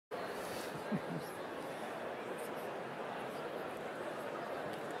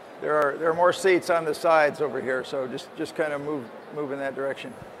There are more seats on the sides over here, so just kind of move in that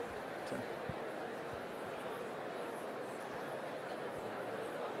direction. So.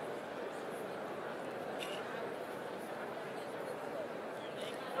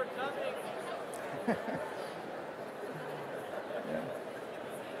 Yeah.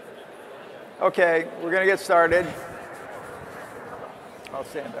 Okay, we're going to get started. I'll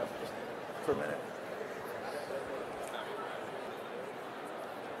stand up just for a minute.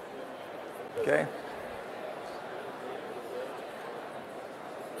 Okay.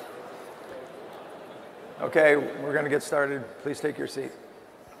 Okay, we're going to get started. Please take your seat.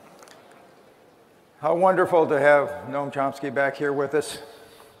 How wonderful to have Noam Chomsky back here with us.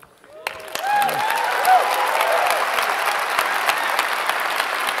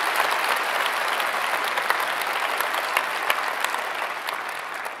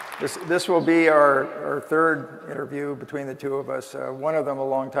 This will be our third interview between the two of us. One of them a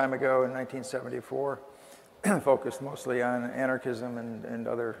long time ago in 1974, focused mostly on anarchism and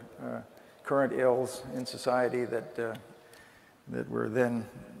other current ills in society that were then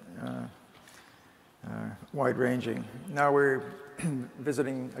wide-ranging. Now we're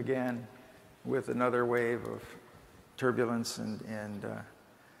visiting again with another wave of turbulence and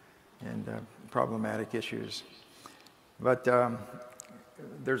problematic issues. But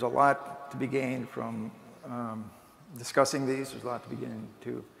there's a lot to be gained from discussing these. There's a lot to begin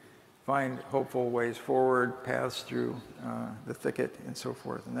to find hopeful ways forward, paths through the thicket, and so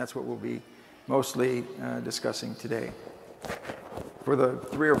forth. And that's what we'll be mostly discussing today. For the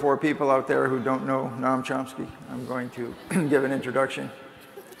 3 or 4 people out there who don't know Noam Chomsky, I'm going to give an introduction.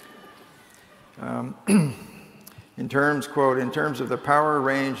 In terms of the power,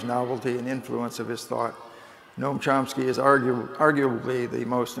 range, novelty, and influence of his thought, Noam Chomsky is arguably the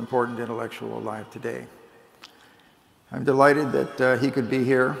most important intellectual alive today. I'm delighted that he could be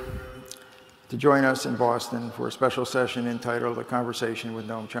here to join us in Boston for a special session entitled A Conversation with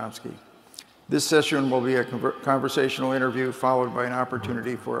Noam Chomsky. This session will be a conversational interview followed by an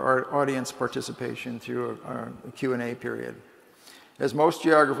opportunity for our audience participation through a Q&A period. As most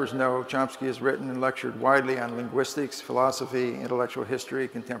geographers know, Chomsky has written and lectured widely on linguistics, philosophy, intellectual history,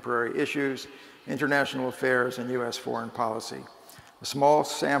 contemporary issues, international affairs, and U.S. foreign policy. A small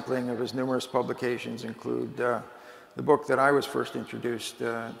sampling of his numerous publications include the book that I was first introduced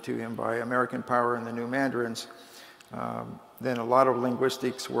to him by, American Power and the New Mandarins, then a lot of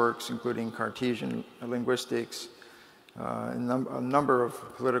linguistics works, including Cartesian linguistics, a number of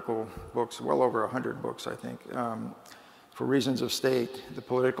political books, well over 100 books, I think, For Reasons of State, The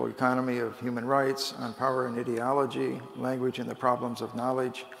Political Economy of Human Rights, On Power and Ideology, Language and the Problems of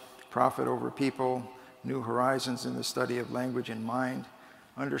Knowledge, Profit over People, New Horizons in the Study of Language and Mind,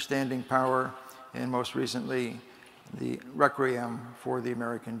 Understanding Power, and most recently, the Requiem for the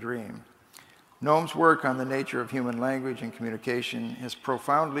American Dream. Noam's work on the nature of human language and communication has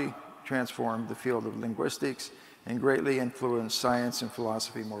profoundly transformed the field of linguistics and greatly influenced science and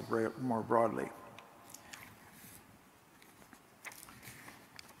philosophy more broadly.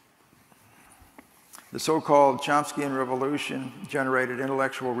 The so-called Chomskyan revolution generated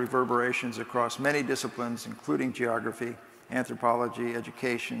intellectual reverberations across many disciplines, including geography, anthropology,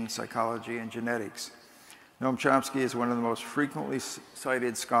 education, psychology, and genetics. Noam Chomsky is one of the most frequently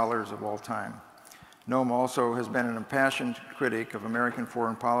cited scholars of all time. Noam also has been an impassioned critic of American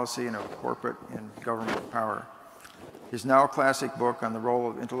foreign policy and of corporate and government power. His now classic book on the role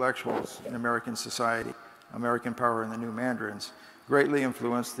of intellectuals in American society, American Power and the New Mandarins, greatly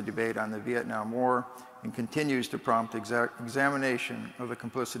influenced the debate on the Vietnam War and continues to prompt examination of the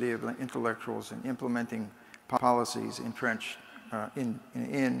complicity of intellectuals in implementing policies entrenched in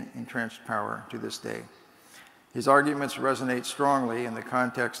entrenched power to this day. His arguments resonate strongly in the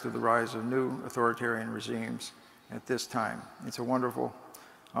context of the rise of new authoritarian regimes at this time. It's a wonderful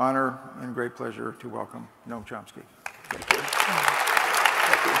honor and great pleasure to welcome Noam Chomsky. Thank you.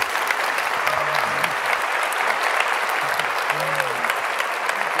 Thank you.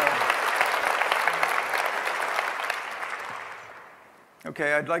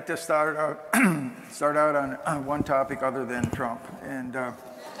 Okay, I'd like to start out on one topic other than Trump, and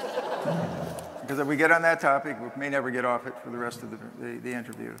because if we get on that topic, we may never get off it for the rest of the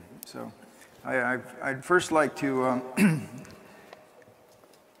interview. So, I'd first like to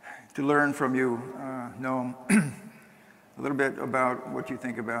learn from you, Noam, a little bit about what you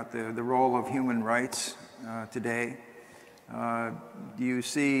think about the role of human rights today. Do you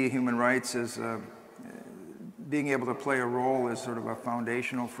see human rights as being able to play a role as sort of a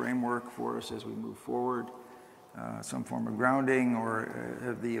foundational framework for us as we move forward, some form of grounding, or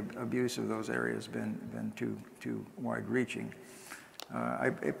have the abuse of those areas been too wide-reaching? I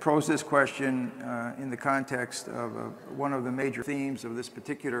pose this question in the context of one of the major themes of this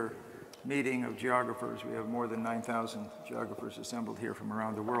particular meeting of geographers. We have more than 9,000 geographers assembled here from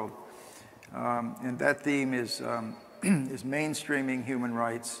around the world. And that theme is, is mainstreaming human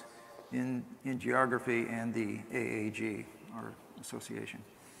rights in geography and the AAG, our association.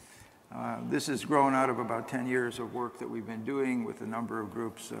 This has grown out of about 10 years of work that we've been doing with a number of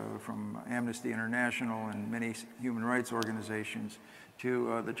groups from Amnesty International and many human rights organizations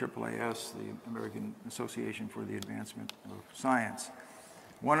to the AAAS, the American Association for the Advancement of Science.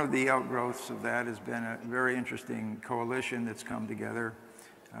 One of the outgrowths of that has been a very interesting coalition that's come together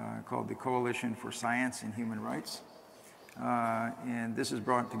called the Coalition for Science and Human Rights. And this has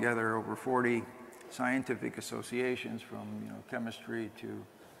brought together over 40 scientific associations from chemistry to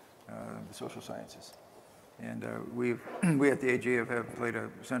the social sciences. And we at the AG have played a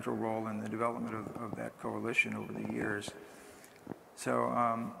central role in the development of that coalition over the years. So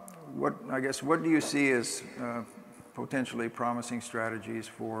I guess what do you see as potentially promising strategies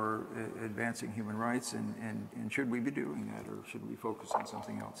for advancing human rights, and should we be doing that, or should we focus on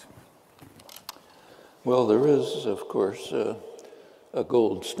something else? Well, there is, of course, a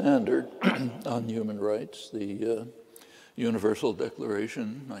gold standard on human rights, the Universal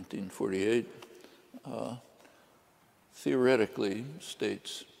Declaration, 1948. Theoretically,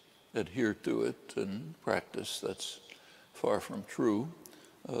 states adhere to it. In practice, that's far from true.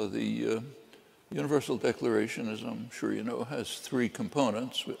 The Universal Declaration, as I'm sure you know, has three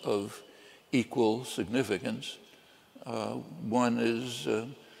components of equal significance. One is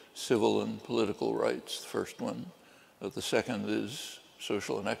civil and political rights, the first one. The second is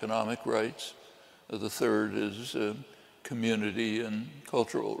social and economic rights. The third is community and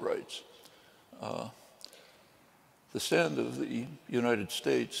cultural rights. The stand of the United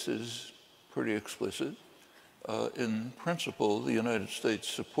States is pretty explicit. In principle, the United States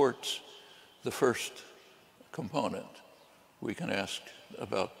supports the first component. We can ask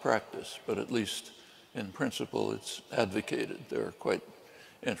about practice, but at least in principle, it's advocated. There are quite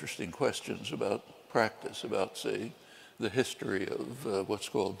interesting questions about practice, about, say, the history of what's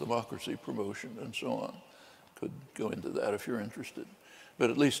called democracy promotion and so on. Could go into that if you're interested.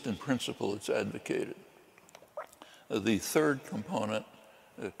 But at least in principle, it's advocated. The third component,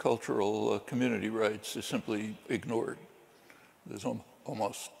 cultural community rights, is simply ignored. There's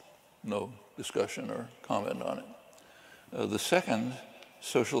almost no discussion or comment on it. The second,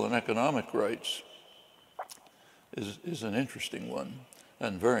 social and economic rights, is an interesting one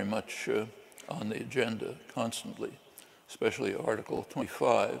and very much on the agenda constantly, especially Article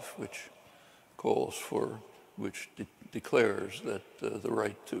 25, which calls for, declares that the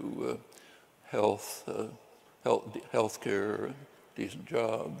right to health care, decent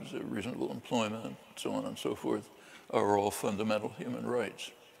jobs, reasonable employment, so on and so forth, are all fundamental human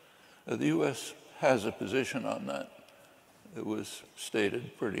rights. The U.S. has a position on that. It was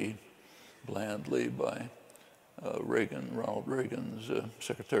stated pretty blandly by Ronald Reagan's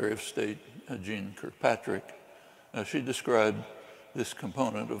Secretary of State, Jeane Kirkpatrick. She described this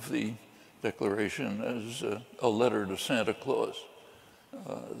component of the Declaration as a letter to Santa Claus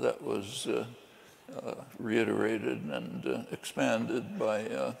that was reiterated and expanded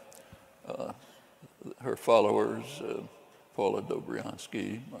by her followers, Paula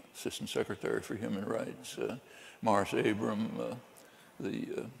Dobriansky, Assistant Secretary for Human Rights, Morris Abram,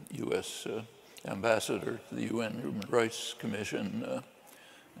 the U.S. Ambassador to the UN Human Rights Commission,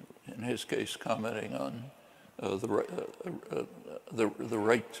 in his case commenting on the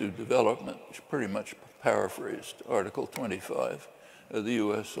right to development, which pretty much paraphrased Article 25. The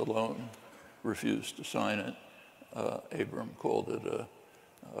U.S. alone refused to sign it. Abram called it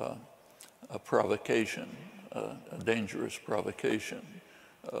a provocation, a dangerous provocation,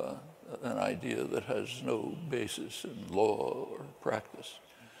 an idea that has no basis in law or practice.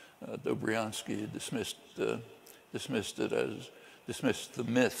 Dobriansky dismissed the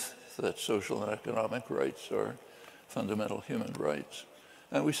myth that social and economic rights are fundamental human rights.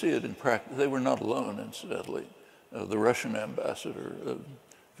 And we see it in practice. They were not alone, incidentally. The Russian ambassador,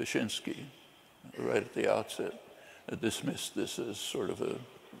 Vyshinsky, right at the outset, dismissed this as sort of a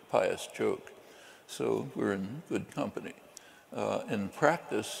pious joke. So we're in good company. In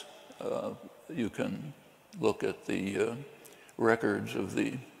practice, you can look at the records of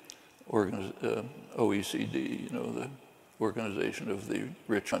the OECD, the Organization of the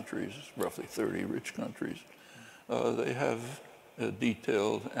Rich Countries, roughly 30 rich countries. They have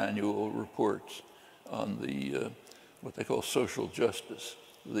detailed annual reports on the what they call social justice,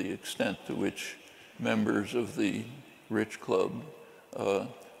 the extent to which members of the rich club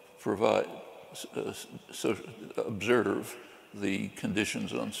observe the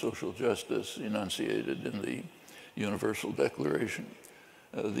conditions on social justice enunciated in the Universal Declaration.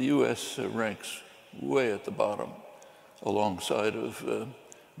 The U.S. ranks way at the bottom, alongside of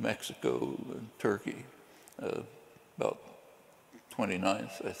Mexico and Turkey, about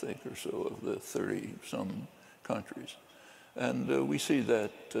 29th, I think, or so of the 30-some countries. And we see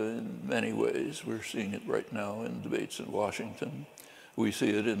that in many ways. We're seeing it right now in debates in Washington. We see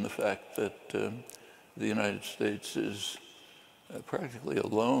it in the fact that the United States is practically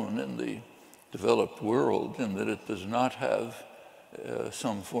alone in the developed world in that it does not have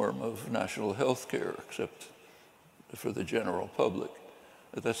some form of national health care except for the general public.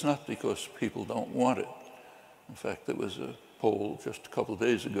 But that's not because people don't want it. In fact, there was a poll just a couple of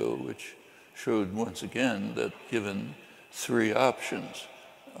days ago which showed once again that given three options,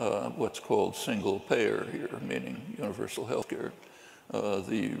 what's called single payer here, meaning universal health care,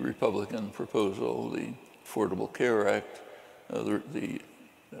 the Republican proposal, the Affordable Care Act, the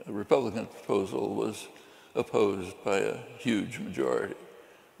Republican proposal was opposed by a huge majority.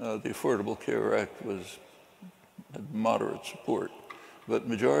 The Affordable Care Act had moderate support, but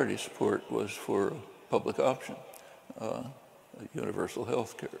majority support was for a public option, universal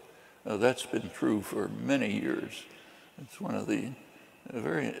health care. That's been true for many years. It's one of the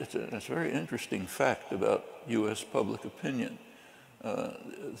it's a very interesting fact about U.S. public opinion.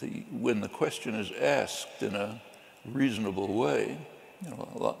 When the question is asked in a reasonable way,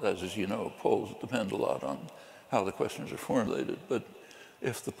 as you know, polls depend a lot on how the questions are formulated. But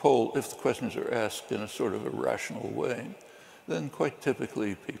if the questions are asked in a sort of a rational way, then quite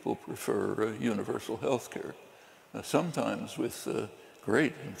typically people prefer universal health care. Sometimes with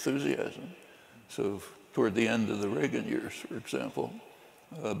great enthusiasm. So toward the end of the Reagan years, for example,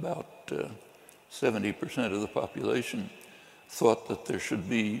 about 70% of the population thought that there should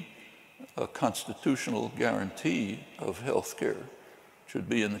be a constitutional guarantee of health care, should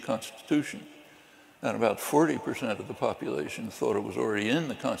be in the Constitution. And about 40% of the population thought it was already in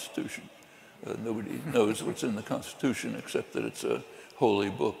the Constitution. Nobody knows what's in the Constitution except that it's a holy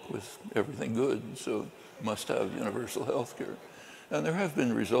book with everything good, so it must have universal health care. And there have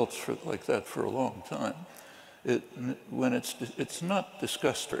been results like that for a long time. It's not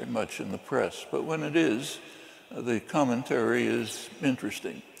discussed very much in the press, but when it is, the commentary is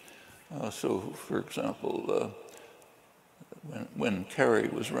interesting. So, for example, when Kerry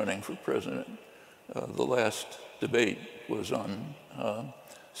was running for president, the last debate was on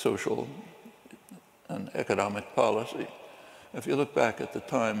social and economic policy. If you look back at the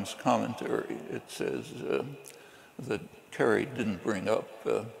Times commentary, it says that Kerry didn't bring up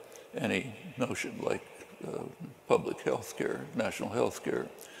any notion like public health care, national health care.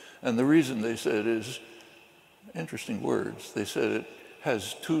 And the reason they said is, interesting words, they said it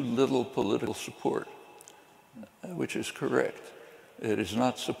has too little political support, which is correct. It is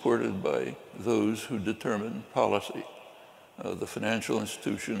not supported by those who determine policy. The financial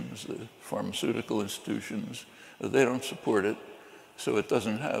institutions, the pharmaceutical institutions, they don't support it, so it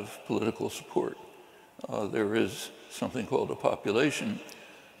doesn't have political support. There is something called a population,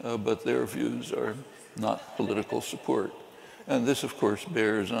 but their views are not political support. And this, of course,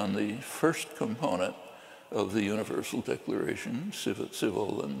 bears on the first component of the Universal Declaration,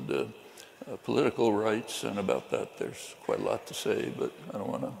 civil and political rights, and about that there's quite a lot to say, but I don't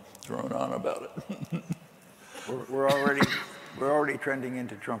want to drone on about it. We're already trending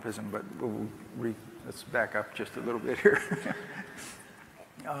into Trumpism, but let's back up just a little bit here.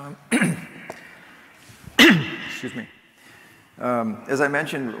 Excuse me. As I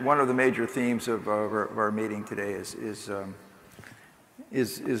mentioned, one of the major themes of our meeting today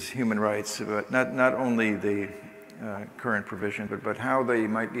is human rights, but not only the current provision, but how they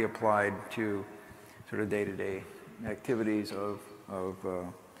might be applied to sort of day-to-day activities of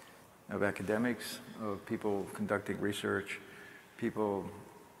academics, of people conducting research, people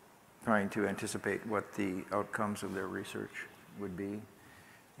trying to anticipate what the outcomes of their research would be,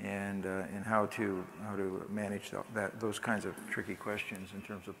 and how to manage those kinds of tricky questions in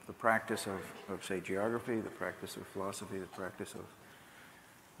terms of the practice of say, geography, the practice of philosophy, the practice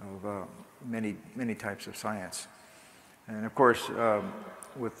of many types of science. And of course,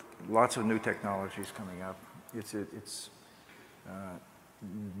 with lots of new technologies coming up,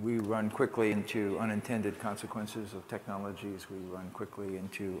 we run quickly into unintended consequences of technologies. We run quickly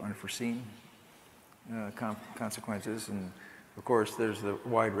into unforeseen consequences, and of course, there's the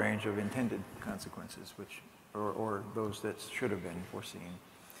wide range of intended consequences, or those that should have been foreseen.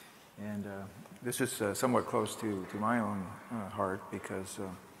 And this is somewhat close to my own heart, because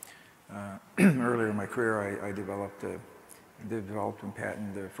earlier in my career, I developed and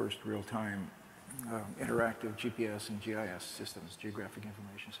patented the first real-time interactive GPS and GIS systems, geographic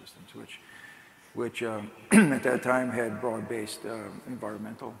information systems, which at that time had broad-based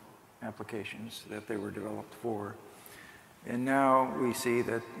environmental applications that they were developed for. And now we see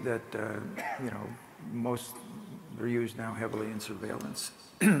that you know, they're used now heavily in surveillance.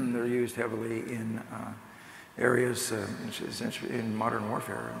 They're used heavily in areas, essentially in modern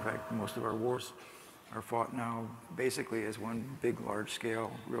warfare. In fact, most of our wars are fought now basically as one big,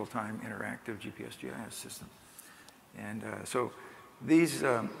 large-scale, real-time interactive GPS GIS system. And so these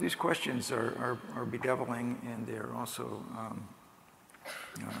questions are bedeviling, and they're also,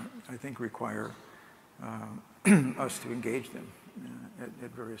 I think, require us to engage them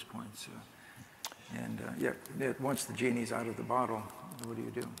at various points. Yeah, once the genie's out of the bottle, what do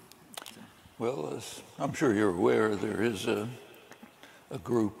you do? Well, as I'm sure you're aware, there is a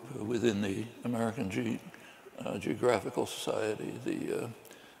group within the American Geographical Society, the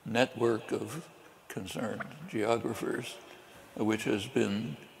network of concerned geographers, which has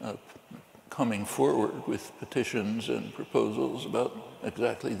been coming forward with petitions and proposals about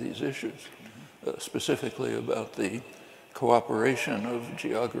exactly these issues, specifically about the cooperation of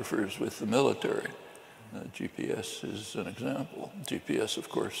geographers with the military. GPS is an example. GPS, of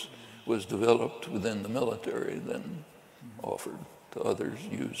course, was developed within the military, then offered to others,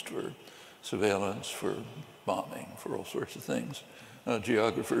 used for surveillance, for bombing, for all sorts of things.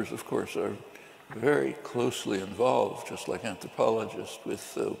 Geographers, of course, are very closely involved, just like anthropologists,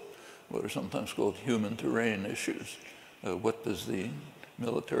 with what are sometimes called human terrain issues. What does the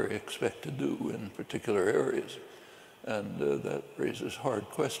military expect to do in particular areas? And that raises hard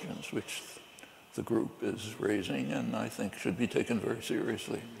questions, which the group is raising, and I think should be taken very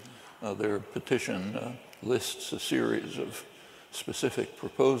seriously. Their petition lists a series of specific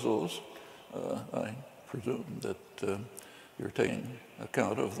proposals. I presume that you're taking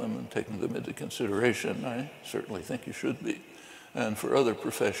account of them and taking them into consideration. I certainly think you should be. And for other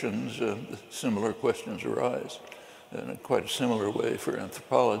professions, similar questions arise in quite a similar way for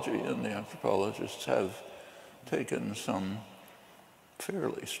anthropology, and the anthropologists have taken some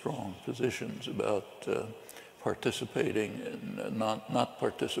fairly strong positions about participating in, not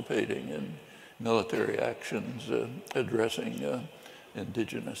participating in military actions addressing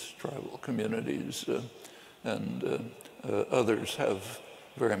indigenous tribal communities, and others have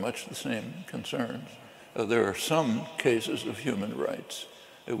very much the same concerns. There are some cases of human rights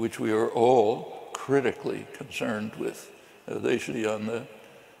which we are all critically concerned with. They should be on the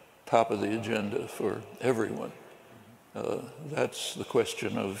top of the agenda for everyone. That's the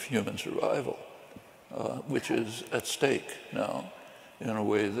question of human survival, which is at stake now in a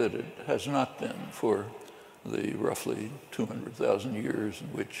way that it has not been for the roughly 200,000 years in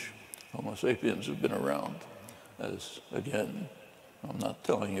which Homo sapiens have been around. As, again, I'm not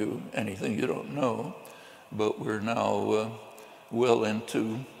telling you anything you don't know, but we're now well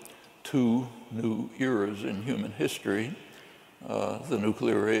into two new eras in human history. The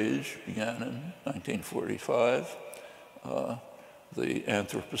nuclear age began in 1945. The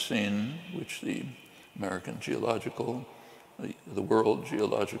Anthropocene, which the American Geological, the World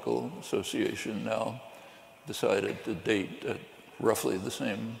Geological Association now decided to date at roughly the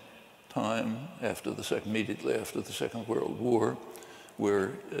same time immediately after the Second World War,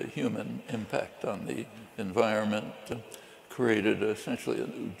 where human impact on the environment created essentially a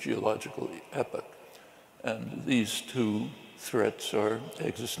new geological epoch. And these two threats are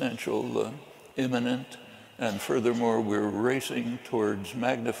existential, imminent, and furthermore, we're racing towards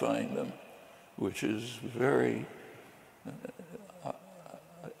magnifying them, which is very,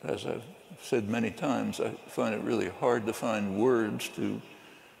 as I've said many times, I find it really hard to find words to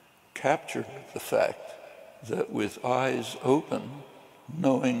capture the fact that with eyes open,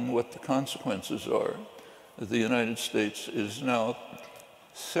 knowing what the consequences are, the United States is now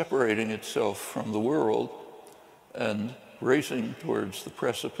separating itself from the world and racing towards the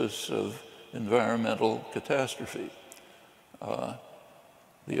precipice of environmental catastrophe.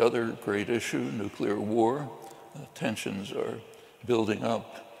 The other great issue, nuclear war, tensions are building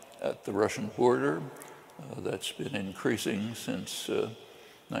up at the Russian border. That's been increasing since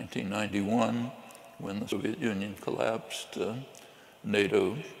 1991, when the Soviet Union collapsed.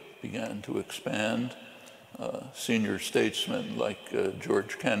 NATO began to expand. Senior statesmen like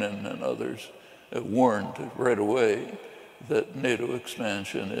George Kennan and others warned right away that NATO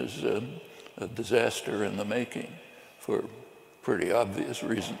expansion is a disaster in the making for pretty obvious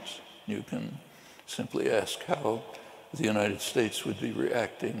reasons. You can simply ask how the United States would be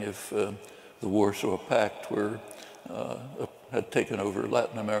reacting if the Warsaw Pact had taken over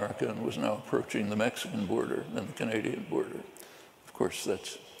Latin America and was now approaching the Mexican border and the Canadian border. Of course,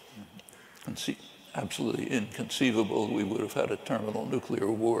 that's absolutely inconceivable. We would have had a terminal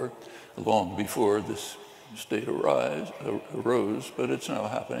nuclear war long before this state arose, but it's now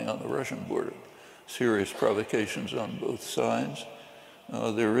happening on the Russian border. Serious provocations on both sides.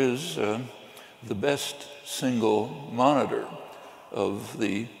 There is the best single monitor of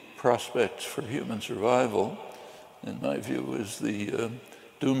the prospects for human survival, in my view, is the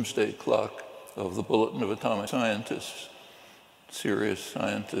doomsday clock of the Bulletin of Atomic Scientists. Serious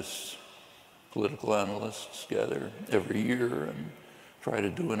scientists, political analysts gather every year and try to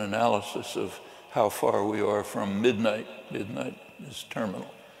do an analysis of how far we are from midnight. Midnight is terminal.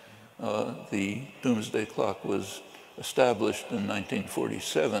 The doomsday clock was established in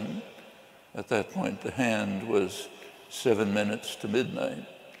 1947. At that point, the hand was 7 minutes to midnight.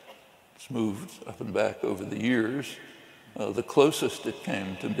 It's moved up and back over the years. The closest it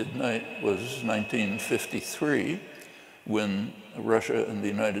came to midnight was 1953, when Russia and the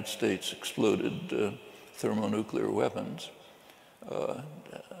United States exploded thermonuclear weapons.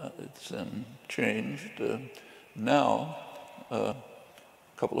 It's then changed. Now, a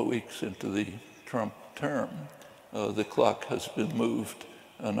couple of weeks into the Trump term, the clock has been moved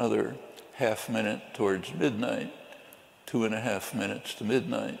another half minute towards midnight, 2.5 minutes to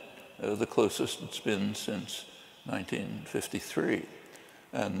midnight, the closest it's been since 1953.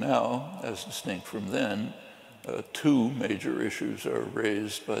 And now, as distinct from then, two major issues are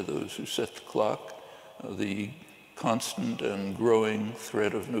raised by those who set the clock: the constant and growing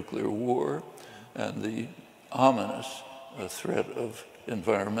threat of nuclear war and the ominous threat of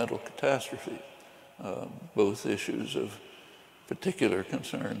environmental catastrophe, both issues of particular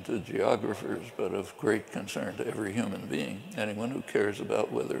concern to geographers, but of great concern to every human being, anyone who cares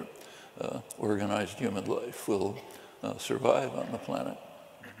about whether organized human life will survive on the planet.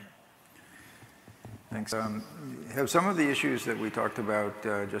 Thanks. Have some of the issues that we talked about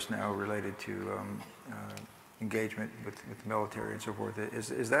just now related to engagement with the military and so forth,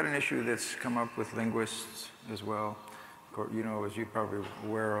 is that an issue that's come up with linguists as well? You know, as you probably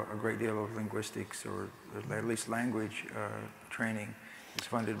aware, a great deal of linguistics, or at least language training, is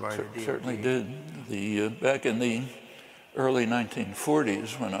funded by the DoD. Certainly did. Back in the early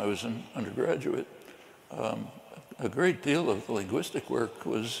 1940s, when I was an undergraduate, a great deal of the linguistic work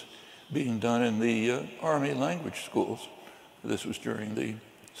was being done in the Army language schools. This was during the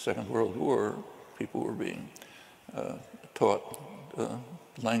Second World War. People were being taught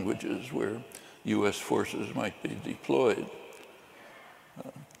languages where U.S. forces might be deployed.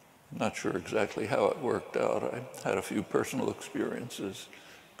 Not sure exactly how it worked out. I had a few personal experiences.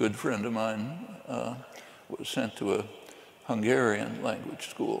 A good friend of mine was sent to a Hungarian language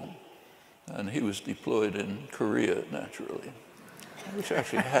school, and he was deployed in Korea, naturally, which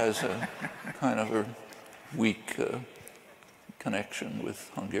actually has a kind of a weak connection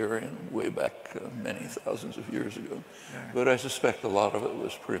with Hungarian way back many thousands of years ago. Yeah. But I suspect a lot of it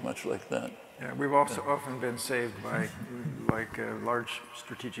was pretty much like that. Yeah, we've also often been saved by large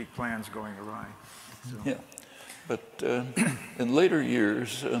strategic plans going awry. So. Yeah, but in later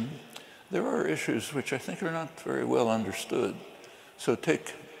years, there are issues which I think are not very well understood. So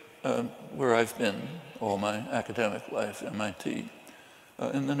take where I've been all my academic life, MIT.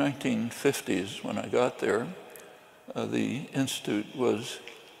 In the 1950s, when I got there, the Institute was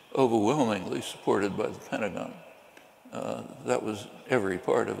overwhelmingly supported by the Pentagon. That was every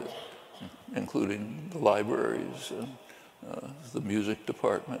part of it, including the libraries, the music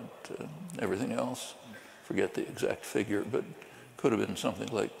department, everything else. Forget the exact figure, but could have been something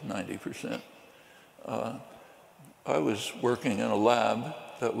like 90%. I was working in a lab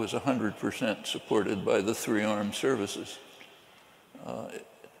that was 100% supported by the three armed services.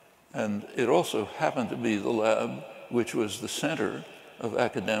 And it also happened to be the lab which was the center of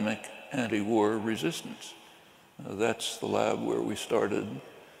academic anti-war resistance. That's the lab where we started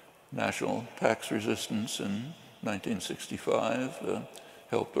national tax resistance in 1965,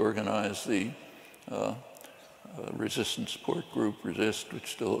 helped organize the resistance support group, Resist,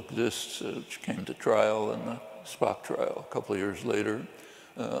 which still exists, which came to trial in the Spock trial a couple of years later.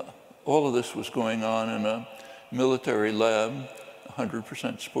 All of this was going on in a military lab,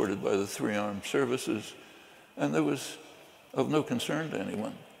 100% supported by the three armed services, and there was of no concern to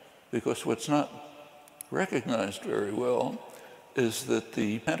anyone, because what's not recognized very well is that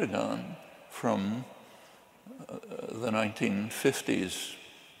the Pentagon from the 1950s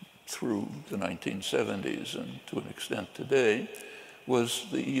through the 1970s and to an extent today was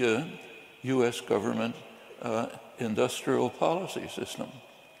the US government industrial policy system.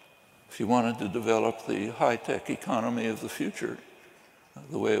 If you wanted to develop the high-tech economy of the future,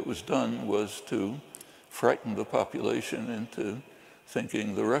 the way it was done was to frighten the population into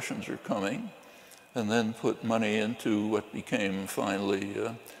thinking the Russians are coming, and then put money into what became finally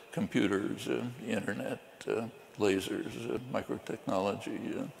computers, the internet, lasers,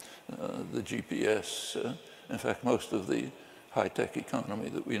 microtechnology, the GPS. In fact, most of the high-tech economy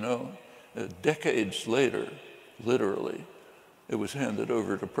that we know, decades later, literally, it was handed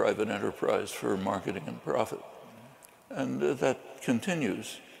over to private enterprise for marketing and profit. And that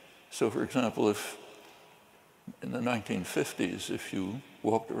continues. So, for example, if in the 1950s, if you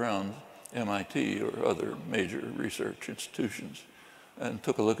walked around MIT or other major research institutions and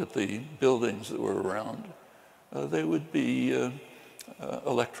took a look at the buildings that were around, they would be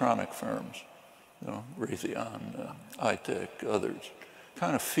electronic firms, Raytheon, iTech, others,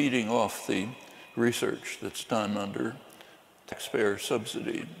 kind of feeding off the research that's done under taxpayer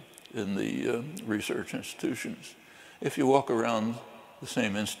subsidy in the research institutions. If you walk around the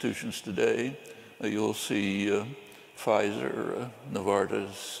same institutions today, you'll see Pfizer,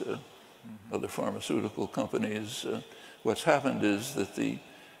 Novartis, other pharmaceutical companies. What's happened is that the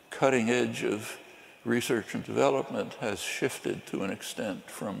cutting edge of research and development has shifted to an extent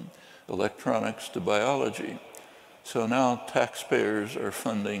from electronics to biology. So now taxpayers are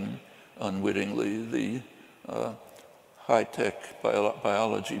funding unwittingly the high-tech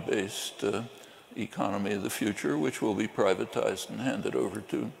biology-based economy of the future, which will be privatized and handed over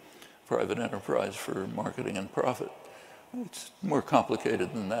to private enterprise for marketing and profit. It's more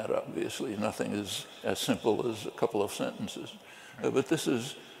complicated than that, obviously. Nothing is as simple as a couple of sentences. But this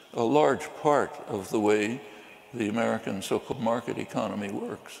is a large part of the way the American so-called market economy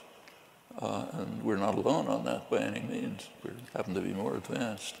works. And we're not alone on that by any means. We happen to be more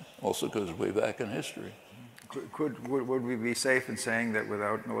advanced. Also goes way back in history. Would we be safe in saying that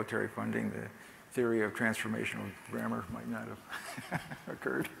without military funding, the theory of transformational grammar might not have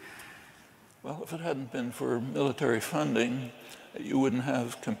occurred? Well, if it hadn't been for military funding, you wouldn't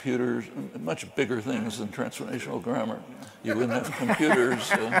have computers, much bigger things than transformational grammar. You wouldn't have computers,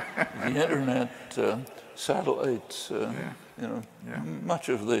 the internet, satellites, much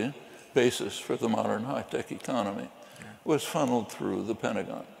of the basis for the modern high-tech economy was funneled through the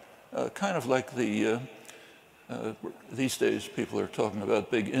Pentagon. Kind of like these days people are talking about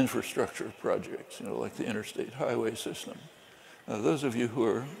big infrastructure projects, like the interstate highway system. Those of you who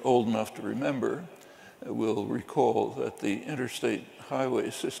are old enough to remember will recall that the interstate highway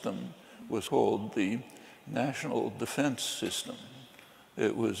system was called the National Defense System.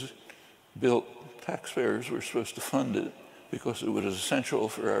 It was built, taxpayers were supposed to fund it because it was essential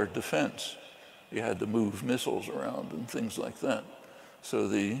for our defense. You had to move missiles around and things like that. So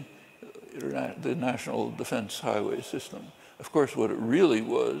the National Defense Highway System. Of course, what it really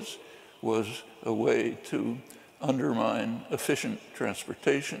was a way to undermine efficient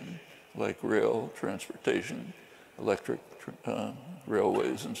transportation, like rail transportation, electric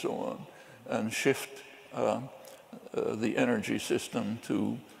railways and so on, and shift the energy system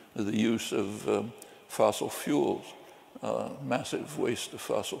to the use of fossil fuels, massive waste of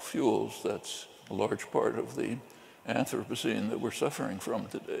fossil fuels. That's a large part of the Anthropocene that we're suffering from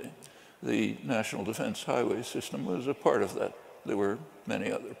today. The National Defense Highway System was a part of that. There were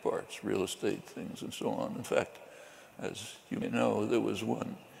many other parts, real estate things and so on. In fact, as you may know, there was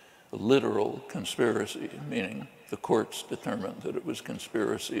one literal conspiracy, meaning the courts determined that it was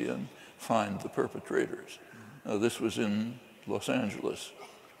conspiracy and fined the perpetrators. This was in Los Angeles,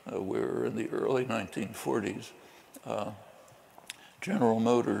 where in the early 1940s, General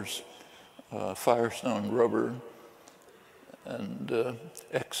Motors, Firestone Rubber, and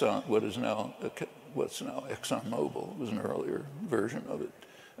Exxon, what's now ExxonMobil, was an earlier version of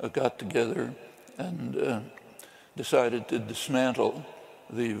it, got together and decided to dismantle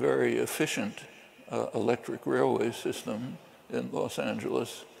the very efficient electric railway system in Los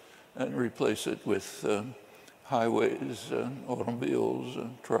Angeles and replace it with highways, automobiles,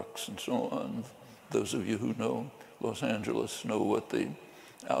 trucks, and so on. Those of you who know Los Angeles know what the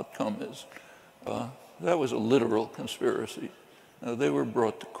outcome is. That was a literal conspiracy. They were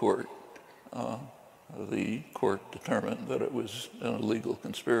brought to court. The court determined that it was an illegal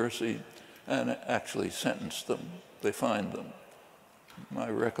conspiracy and actually sentenced them. They fined them. My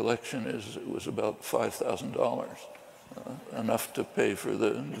recollection is it was about $5,000, enough to pay for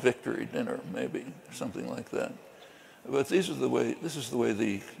the victory dinner, maybe, something like that. But this is the way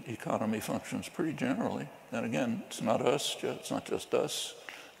the economy functions pretty generally. And again, it's not us, it's not just us.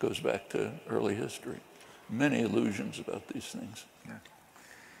 It goes back to early history. Many illusions about these things.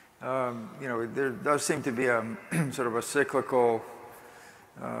 Yeah. There does seem to be a sort of a cyclical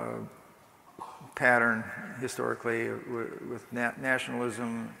pattern historically with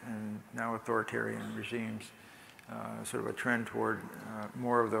nationalism and now authoritarian regimes. sort of a trend toward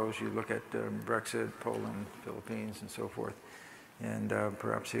more of those. You look at Brexit, Poland, Philippines, and so forth, and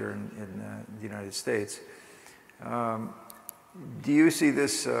perhaps here in the United States. Do you see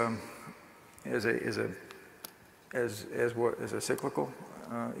this as a cyclical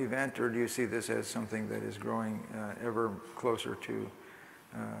event, or do you see this as something that is growing ever closer to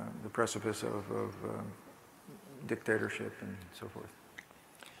the precipice of dictatorship and so forth?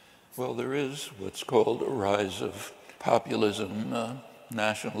 Well, there is what's called a rise of populism,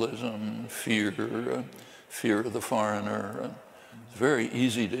 nationalism, fear, fear of the foreigner. It's very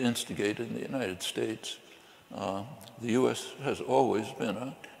easy to instigate in the United States. The U.S. has always been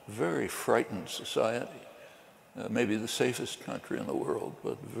a very frightened society, maybe the safest country in the world,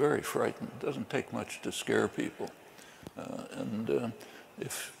 but very frightened. It doesn't take much to scare people.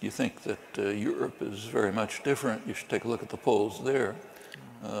 If you think that Europe is very much different, you should take a look at the polls there.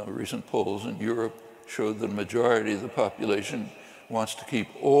 Recent polls in Europe showed that the majority of the population wants to keep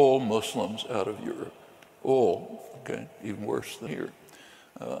all Muslims out of Europe. All, okay, even worse than here.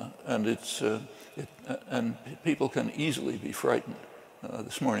 And people can easily be frightened.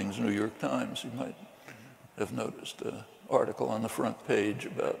 This morning's New York Times, you might have noticed an article on the front page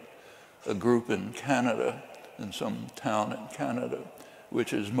about a group in Canada, in some town in Canada,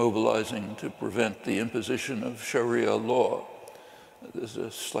 which is mobilizing to prevent the imposition of Sharia law. There's a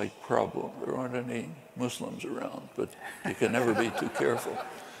slight problem. There aren't any Muslims around, but you can never be too careful.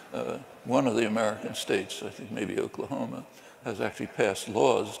 One of the American states, I think maybe Oklahoma, has actually passed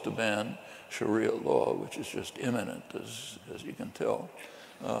laws to ban Sharia law, which is just imminent, as you can tell.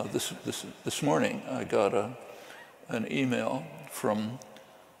 This morning, I got an email from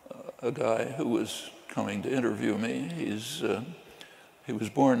a guy who was coming to interview me. He was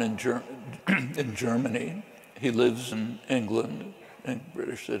born in Germany. He lives in England, in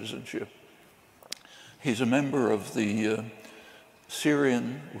British citizenship. He's a member of the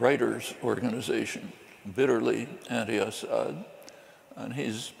Syrian Writers Organization, bitterly anti-Assad, and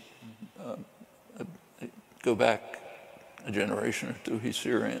he's, go back a generation or two, he's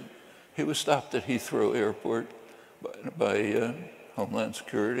Syrian. He was stopped at Heathrow Airport by Homeland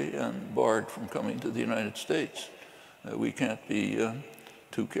Security and barred from coming to the United States. We can't be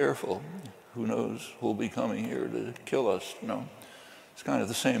too careful. Who knows who'll be coming here to kill us, you know. It's kind of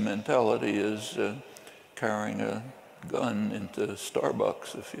the same mentality as carrying a gun into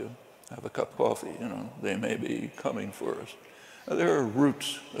Starbucks if you have a cup of coffee, you know. They may be coming for us. There are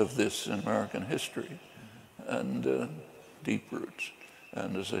roots of this in American history, and deep roots.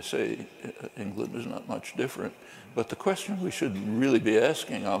 And as I say, England is not much different. But the question we should really be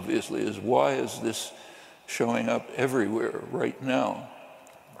asking, obviously, is why is this showing up everywhere right now?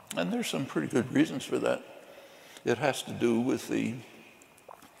 And there's some pretty good reasons for that. It has to do with the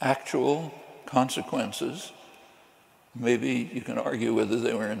actual consequences. Maybe you can argue whether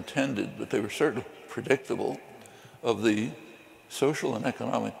they were intended, but they were certainly predictable, of the social and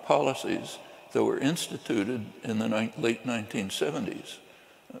economic policies that were instituted in the late 1970s,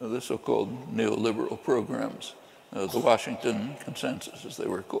 the so-called neoliberal programs, the Washington Consensus, as they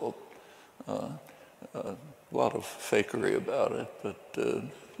were called. A lot of fakery about it, but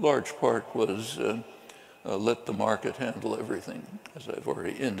large part was let the market handle everything. As I've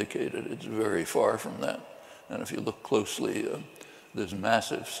already indicated, it's very far from that. And if you look closely, there's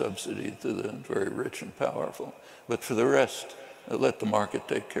massive subsidy to the very rich and powerful. But for the rest, let the market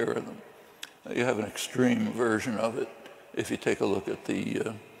take care of them. You have an extreme version of it if you take a look at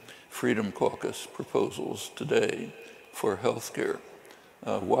the Freedom Caucus proposals today for health care.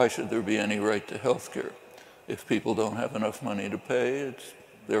 Why should there be any right to health care? If people don't have enough money to pay, it's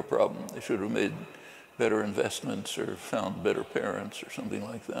their problem. They should have made better investments or found better parents or something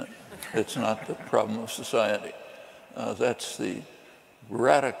like that. It's not the problem of society. That's the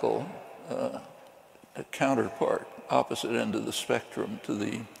radical counterpart, opposite end of the spectrum to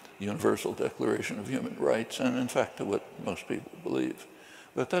the Universal Declaration of Human Rights, and in fact to what most people believe.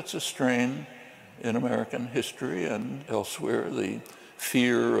 But that's a strain in American history and elsewhere. The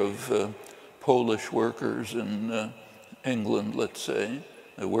fear of Polish workers in England, let's say,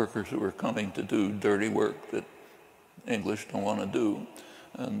 the workers who are coming to do dirty work that English don't want to do.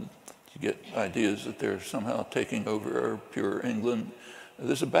 And you get ideas that they're somehow taking over our pure England.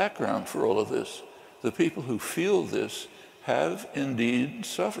 There's a background for all of this. The people who feel this have indeed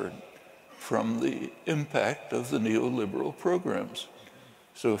suffered from the impact of the neoliberal programs.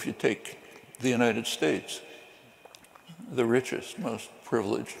 So if you take the United States, the richest, most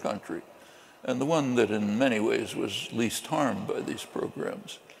privileged country, and the one that in many ways was least harmed by these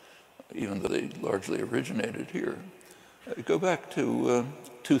programs, even though they largely originated here. Go back to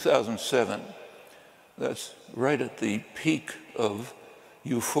 2007. That's right at the peak of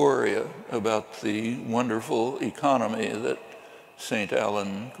euphoria about the wonderful economy that St.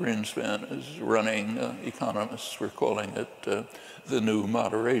 Alan Greenspan is running. Economists were calling it the new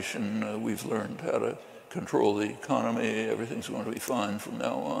moderation. We've learned how to control the economy. Everything's going to be fine from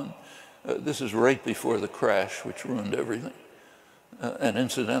now on. This is right before the crash, which ruined everything, and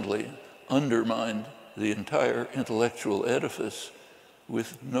incidentally undermined the entire intellectual edifice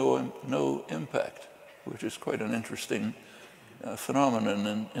with no impact, which is quite an interesting phenomenon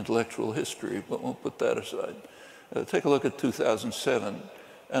in intellectual history, but we'll put that aside. Take a look at 2007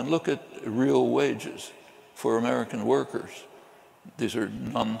 and look at real wages for American workers. These are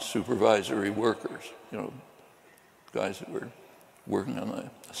non-supervisory workers, you know, guys who were working on the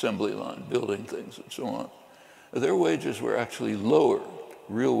assembly line, building things and so on. Their wages were actually lower.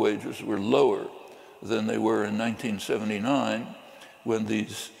 Real wages were lower than they were in 1979 when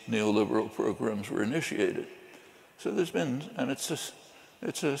these neoliberal programs were initiated. So there's been, and it's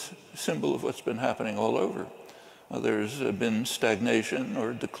a symbol of what's been happening all over. There's been stagnation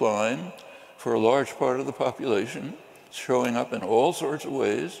or decline for a large part of the population, showing up in all sorts of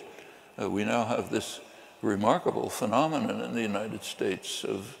ways. We now have this remarkable phenomenon in the United States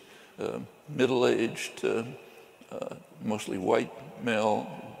of middle-aged, mostly white male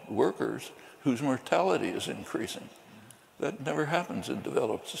workers whose mortality is increasing. That never happens in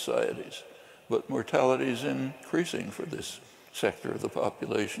developed societies, but mortality is increasing for this sector of the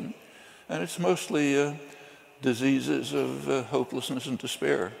population, and it's mostly diseases of hopelessness and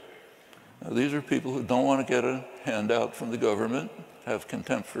despair. These are people who don't want to get a handout from the government, have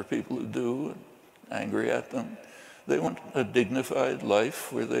contempt for people who do, and angry at them. They want a dignified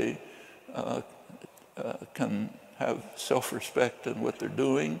life where they can have self-respect in what they're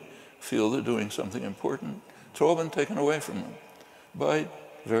doing, feel they're doing something important. It's all been taken away from them by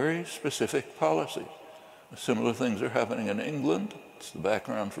very specific policy. Similar things are happening in England. It's the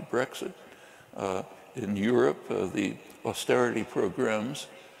background for Brexit. In Europe, the austerity programs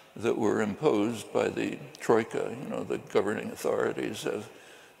that were imposed by the Troika, you know, the governing authorities, have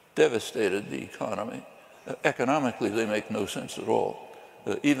devastated the economy. Economically, they make no sense at all.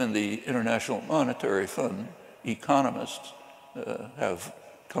 Even the International Monetary Fund economists have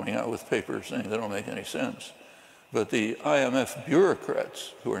coming out with papers saying they don't make any sense. But the IMF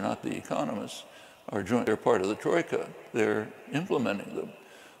bureaucrats, who are not the economists, they're part of the Troika. They're implementing them,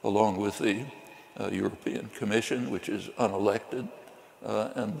 along with the European Commission, which is unelected,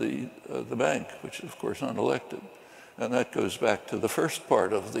 and the bank, which is, of course, unelected. And that goes back to the first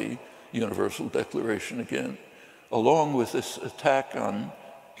part of the Universal Declaration again, along with this attack on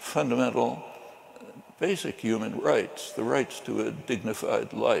fundamental, basic human rights, the rights to a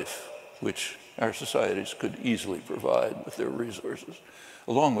dignified life, which our societies could easily provide with their resources.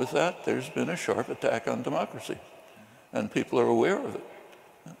 Along with that, there's been a sharp attack on democracy, and people are aware of it.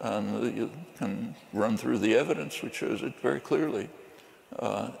 And you can run through the evidence, which shows it very clearly.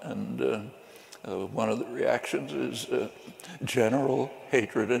 One of the reactions is general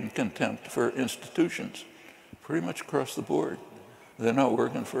hatred and contempt for institutions, pretty much across the board. They're not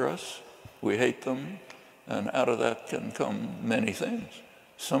working for us. We hate them, and out of that can come many things.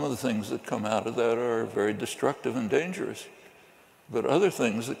 Some of the things that come out of that are very destructive and dangerous, but other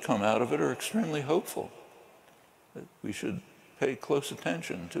things that come out of it are extremely hopeful. We should pay close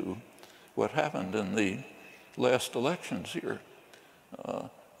attention to what happened in the last elections here.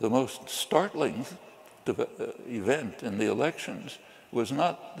 The most startling event in the elections was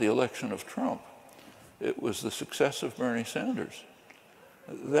not the election of Trump. It was the success of Bernie Sanders.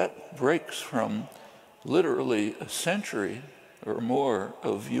 That breaks from literally a century or more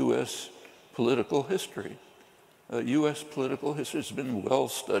of U.S. political history. U.S. political history has been well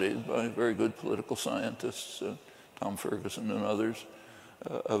studied by very good political scientists, Tom Ferguson and others.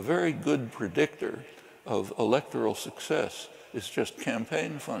 A very good predictor of electoral success is just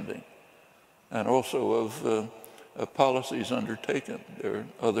campaign funding, and also of policies undertaken. There are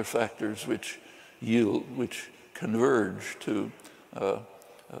other factors which converge to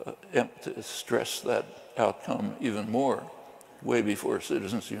stress that outcome even more, way before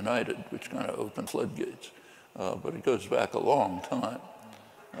Citizens United, which kind of opened floodgates. But it goes back a long time.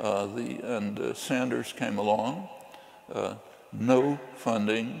 Sanders came along, no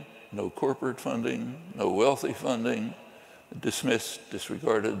funding, no corporate funding, no wealthy funding, dismissed,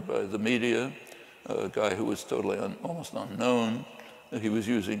 disregarded by the media, a guy who was totally almost unknown. He was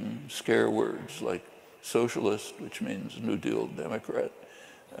using scare words like socialist, which means New Deal Democrat.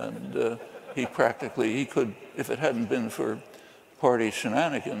 And he could, if it hadn't been for party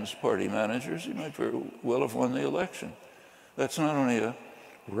shenanigans, party managers, he might very well have won the election. That's not only a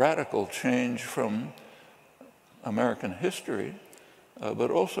radical change from American history,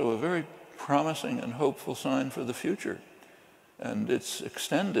 but also a very promising and hopeful sign for the future. And it's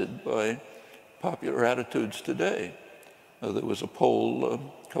extended by popular attitudes today. There was a poll a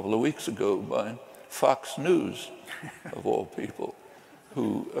couple of weeks ago by Fox News, of all people,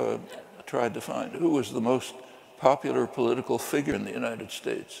 who tried to find who was the most popular political figure in the United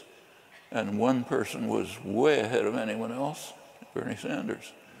States. And one person was way ahead of anyone else, Bernie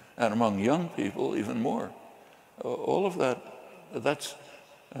Sanders. And among young people, even more. All of that, that's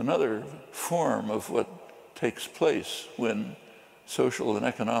another form of what takes place when social and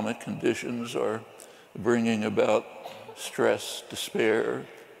economic conditions are bringing about stress, despair,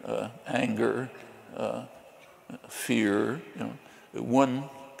 anger, fear. One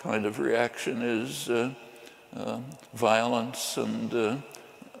kind of reaction is violence and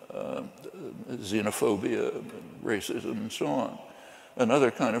xenophobia, racism, and so on.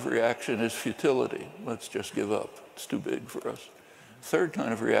 Another kind of reaction is futility. Let's just give up. It's too big for us. Third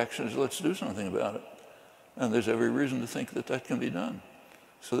kind of reaction is let's do something about it. And there's every reason to think that that can be done.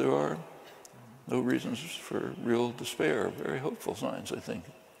 So there are no reasons for real despair, very hopeful signs, I think.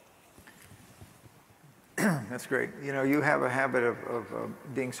 That's great. You know, you have a habit of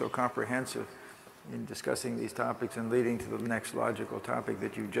being so comprehensive in discussing these topics and leading to the next logical topic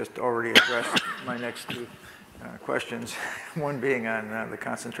that you just already addressed my next two questions, one being on the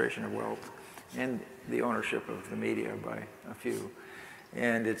concentration of wealth and the ownership of the media by a few,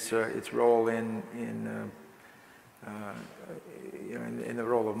 and its role in the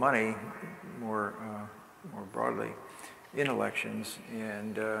role of money more broadly in elections.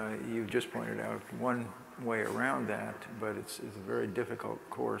 And you just pointed out one way around that, but it's a very difficult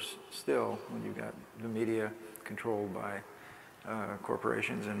course still when you've got the media controlled by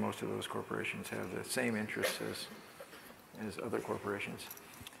corporations, and most of those corporations have the same interests as other corporations.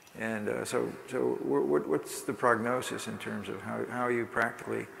 And so what's the prognosis in terms of how you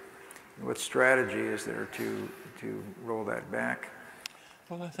practically, what strategy is there to roll that back?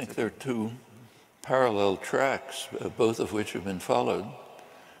 Well, I think there are two parallel tracks, both of which have been followed.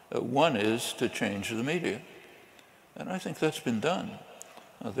 One is to change the media, and I think that's been done.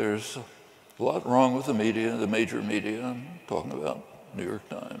 There's a lot wrong with the media, the major media. I'm talking about New York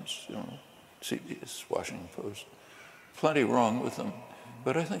Times, CBS, Washington Post. Plenty wrong with them,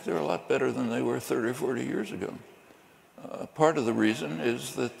 but I think they're a lot better than they were 30 or 40 years ago. Part of the reason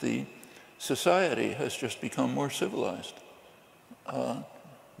is that the society has just become more civilized.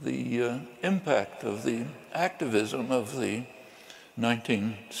 The impact of the activism of the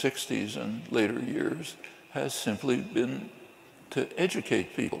 1960s and later years has simply been to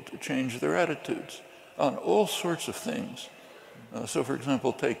educate people, to change their attitudes on all sorts of things. So, for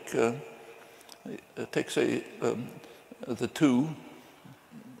example, take say, the two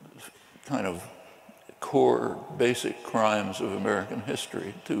kind of core basic crimes of American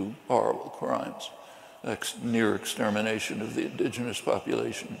history, two horrible crimes, near extermination of the indigenous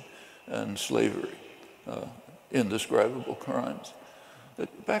population and slavery, indescribable crimes.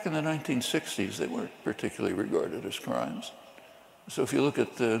 But back in the 1960s, they weren't particularly regarded as crimes. So if you look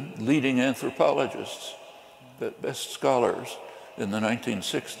at the leading anthropologists, the best scholars in the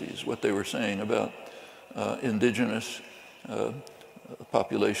 1960s, what they were saying about indigenous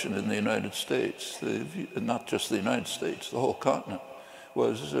population in the United States, not just the United States, the whole continent,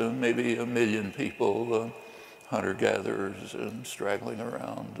 was maybe 1 million people, hunter-gatherers, straggling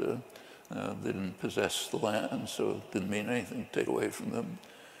around. They didn't possess the land, so it didn't mean anything to take away from them.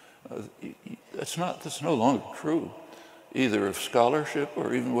 That's no longer true, either of scholarship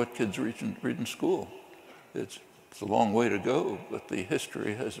or even what kids read in school. It's a long way to go, but the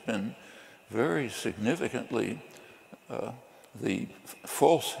history has been very significantly, the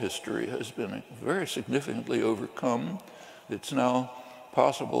false history has been very significantly overcome. It's now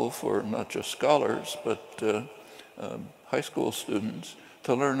possible for not just scholars, but high school students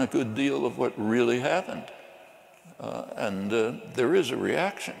to learn a good deal of what really happened. And there is a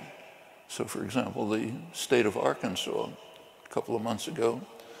reaction. So, for example, the state of Arkansas, a couple of months ago,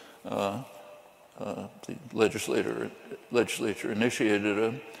 the legislature initiated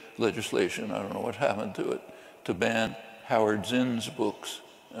a legislation, I don't know what happened to it, to ban Howard Zinn's books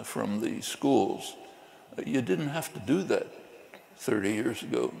from the schools. You didn't have to do that 30 years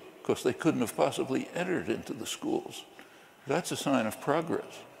ago, because they couldn't have possibly entered into the schools. That's a sign of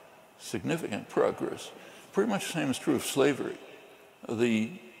progress, significant progress. Pretty much the same is true of slavery.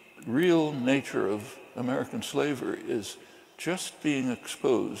 The real nature of American slavery is just being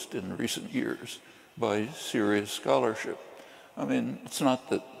exposed in recent years by serious scholarship. I mean, it's not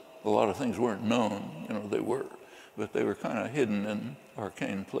that a lot of things weren't known, they were, but they were kind of hidden in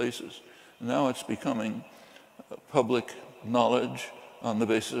arcane places. Now it's becoming public knowledge on the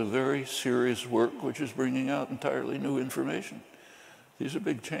basis of very serious work, which is bringing out entirely new information. These are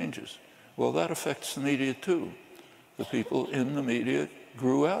big changes. Well, that affects the media too. The people in the media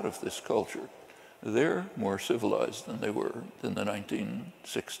grew out of this culture. They're more civilized than they were in the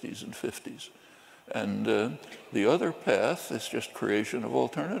 1960s and 50s. And the other path is just creation of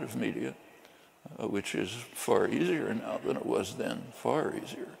alternative media, which is far easier now than it was then, far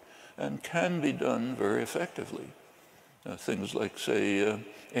easier, and can be done very effectively. Things like, say,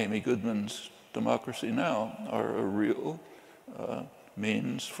 Amy Goodman's Democracy Now! Are a real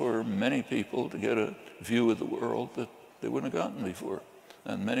means for many people to get a view of the world that they wouldn't have gotten before,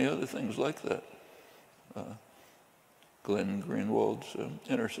 and many other things like that. Glenn Greenwald's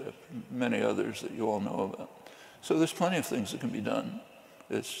Intercept, many others that you all know about. So there's plenty of things that can be done.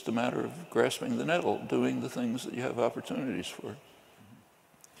 It's just a matter of grasping the nettle, doing the things that you have opportunities for.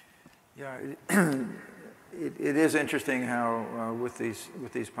 Yeah, it is interesting how with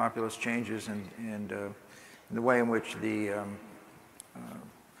these populist changes and the way in which the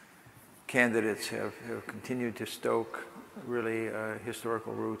candidates have continued to stoke really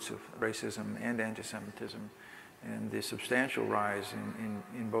historical roots of racism and anti-Semitism, and the substantial rise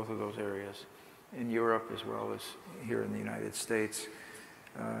in both of those areas, in Europe as well as here in the United States.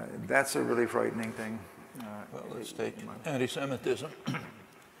 That's a really frightening thing. Well, let's take anti-Semitism.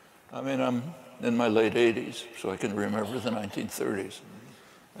 I mean, I'm in my late 80s, so I can remember the 1930s,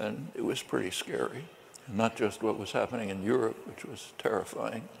 and it was pretty scary. Not just what was happening in Europe, which was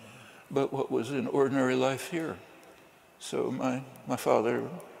terrifying, but what was in ordinary life here. So my father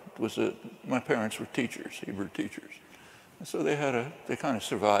my parents were teachers, Hebrew teachers. And so they kind of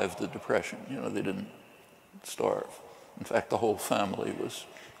survived the Depression. You know, they didn't starve. In fact, the whole family was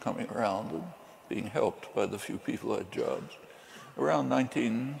coming around and being helped by the few people who had jobs. Around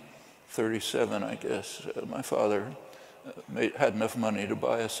 1937, I guess, my father had enough money to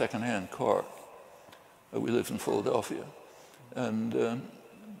buy a second-hand car. We lived in Philadelphia. And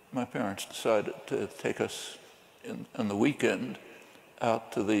my parents decided to take us on the weekend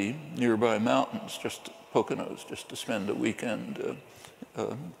out to the nearby mountains, just Poconos, just to spend a weekend's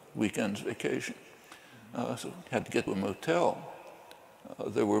vacation. So we had to get to a motel.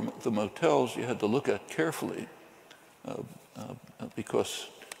 There were the motels you had to look at carefully because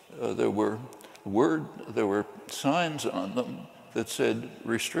there were signs on them that said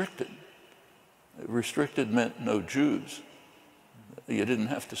restricted. Restricted meant no Jews. You didn't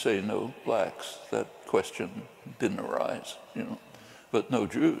have to say no blacks. That question didn't arise, you know. But no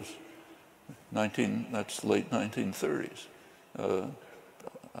Jews. That's late 1930s.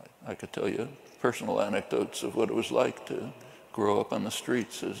 I could tell you personal anecdotes of what it was like to grow up on the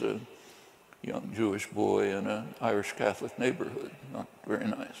streets as a young Jewish boy in an Irish Catholic neighborhood. Not very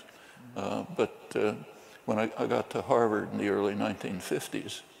nice. But when I got to Harvard in the early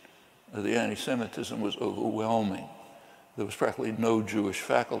 1950s, the anti-Semitism was overwhelming. There was practically no Jewish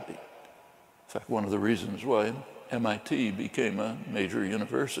faculty. In fact, one of the reasons why MIT became a major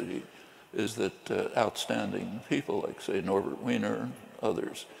university is that outstanding people like, say, Norbert Wiener and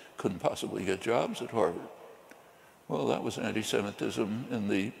others couldn't possibly get jobs at Harvard. Well, that was anti-Semitism in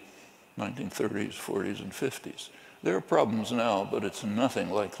the 1930s, 40s, and 50s. There are problems now, but it's nothing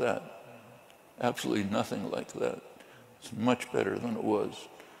like that. Absolutely nothing like that. It's much better than it was.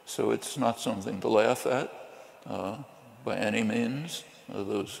 So it's not something to laugh at by any means.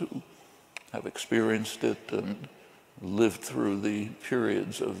 Those who have experienced it and lived through the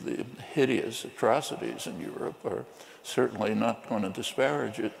periods of the hideous atrocities in Europe are certainly not going to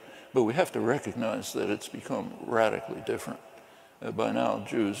disparage it, but we have to recognize that it's become radically different. By now,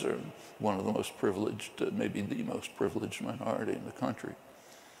 Jews are one of the most privileged, maybe the most privileged minority in the country.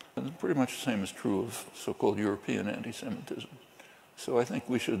 And pretty much the same is true of so-called European anti-Semitism. So I think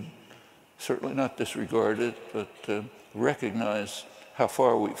we should certainly not disregard it, but recognize how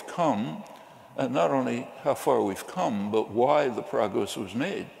far we've come, and not only how far we've come, but why the progress was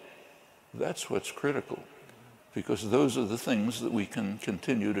made. That's what's critical, because those are the things that we can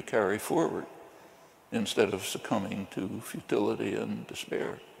continue to carry forward instead of succumbing to futility and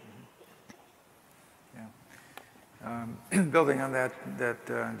despair. Yeah. Building on that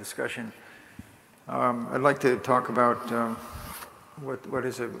discussion, I'd like to talk about what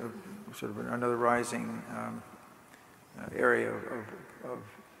is a sort of another rising area of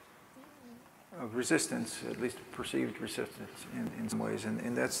resistance, at least perceived resistance in some ways,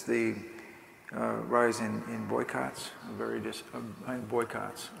 and that's the rise in boycotts of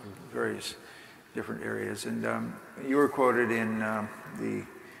various different areas. And you were quoted in the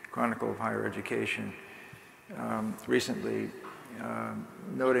Chronicle of Higher Education recently,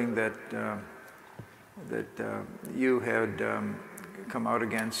 noting that that you had come out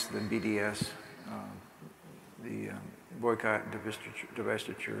against the BDS, the boycott,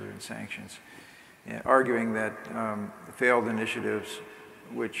 divestiture, and sanctions, arguing that failed initiatives,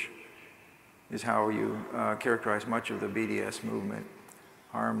 which is how you characterize much of the BDS movement,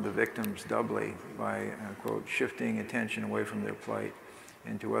 harmed the victims doubly by, quote, shifting attention away from their plight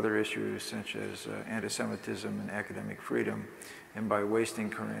into other issues such as anti-Semitism and academic freedom, and by wasting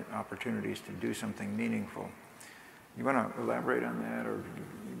current opportunities to do something meaningful. You want to elaborate on that, or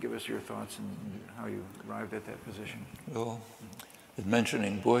give us your thoughts and how you arrived at that position? Well, in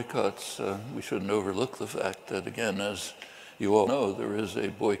mentioning boycotts, we shouldn't overlook the fact that, again, as you all know, there is a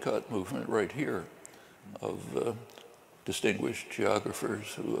boycott movement right here of distinguished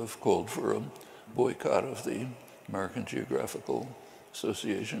geographers who have called for a boycott of the American Geographical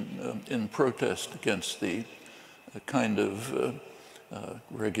Association in protest against the kind of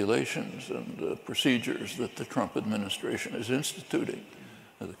regulations and procedures that the Trump administration is instituting.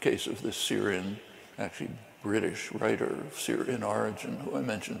 In the case of this Syrian, actually British writer of Syrian origin, who I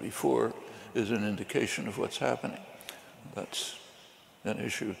mentioned before, is an indication of what's happening. That's an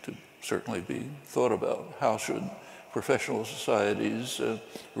issue to certainly be thought about. How should professional societies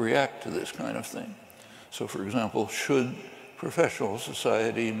react to this kind of thing? So, for example, should professional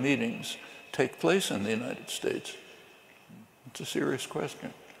society meetings take place in the United States? It's a serious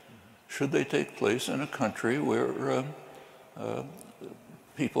question. Should they take place in a country where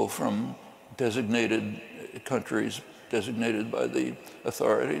people from designated countries designated by the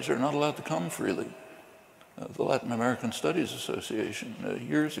authorities are not allowed to come freely? The Latin American Studies Association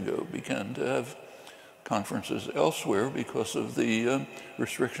years ago began to have conferences elsewhere because of the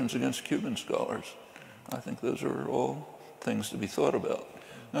restrictions against Cuban scholars. I think those are all things to be thought about.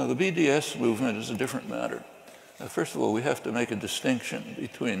 Now, the BDS movement is a different matter. First of all, we have to make a distinction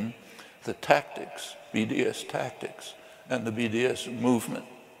between the tactics, BDS tactics, and the BDS movement.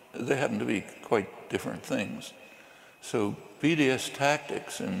 They happen to be quite different things. So BDS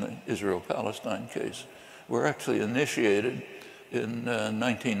tactics in the Israel-Palestine case were actually initiated in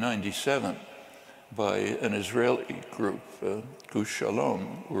 1997 by an Israeli group, Gush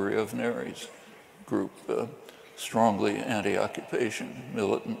Shalom, Uri Avneri's group, strongly anti-occupation,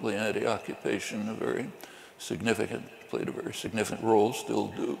 militantly anti-occupation, played a very significant role, still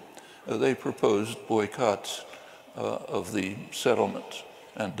do. They proposed boycotts of the settlements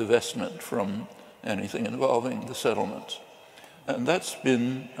and divestment from anything involving the settlements. And that's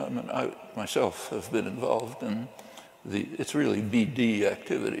been, I myself have been involved in it's really BD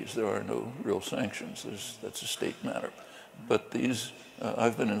activities. There are no real sanctions. That's a state matter. But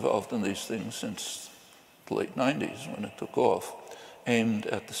I've been involved in these things since the late 90s when it took off, aimed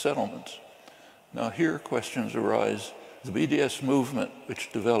at the settlements. Now here questions arise. The BDS movement,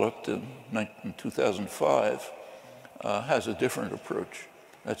 which developed in 2005, has a different approach.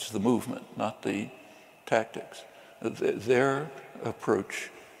 That's the movement, not the tactics. Their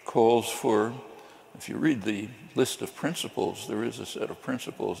approach calls for, if you read the list of principles, there is a set of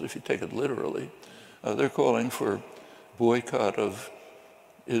principles, if you take it literally, they're calling for boycott of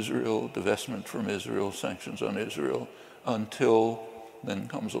Israel, divestment from Israel, sanctions on Israel, until then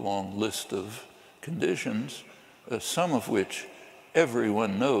comes a long list of conditions, some of which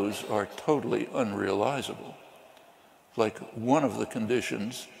everyone knows are totally unrealizable. Like one of the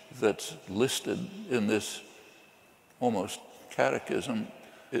conditions that's listed in this almost catechism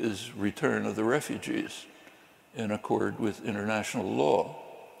is return of the refugees in accord with international law.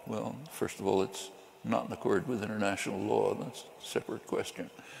 Well, first of all, it's not in accord with international law. That's a separate question.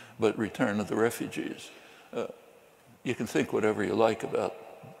 But return of the refugees. You can think whatever you like about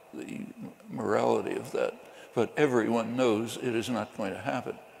the morality of that, but everyone knows it is not going to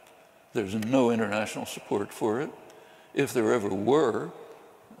happen. There's no international support for it. If there ever were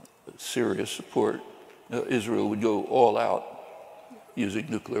serious support, Israel would go all out using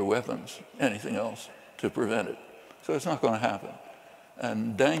nuclear weapons, anything else, to prevent it. So it's not going to happen.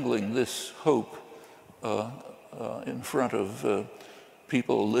 And dangling this hope in front of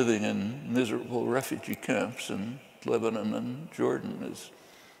people living in miserable refugee camps in Lebanon and Jordan is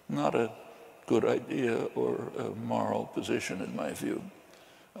not a good idea or a moral position, in my view.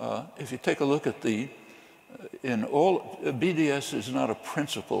 If you take a look at BDS is not a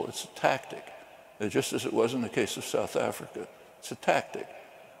principle, it's a tactic, just as it was in the case of South Africa. It's a tactic.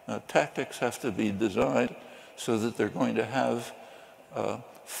 Tactics have to be designed so that they're going to have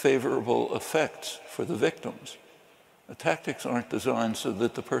favorable effects for the victims. Tactics aren't designed so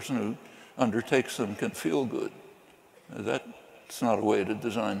that the person who undertakes them can feel good. That's not a way to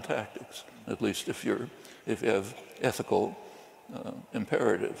design tactics, at least if you have ethical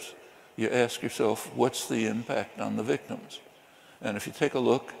imperatives. you ask yourself, what's the impact on the victims? And if you take a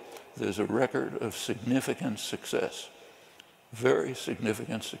look, there's a record of significant success, very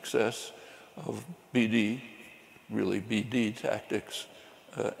significant success of BD, really BD tactics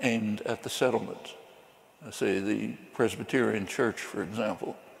aimed at the settlement. Say the Presbyterian Church, for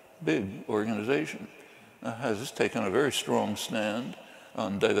example, big organization, has taken a very strong stand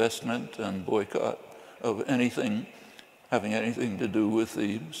on divestment and boycott of anything having anything to do with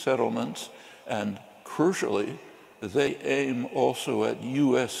the settlements, and crucially, they aim also at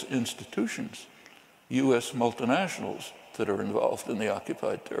U.S. institutions, U.S. multinationals that are involved in the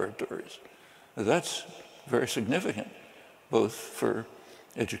occupied territories. That's very significant, both for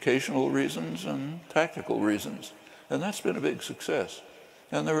educational reasons and tactical reasons. And that's been a big success.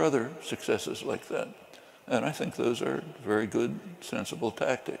 And there are other successes like that. And I think those are very good, sensible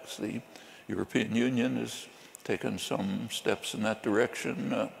tactics. The European Union has taken some steps in that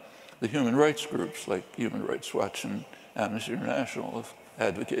direction. The human rights groups like Human Rights Watch and Amnesty International have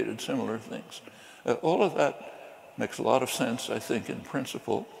advocated similar things. All of that makes a lot of sense, I think, in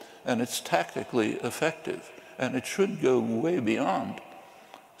principle, and it's tactically effective, and it should go way beyond.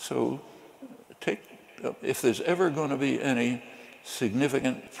 So if there's ever going to be any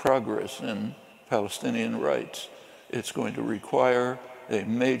significant progress in Palestinian rights, it's going to require a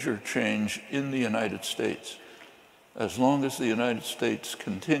major change in the United States. As long as the United States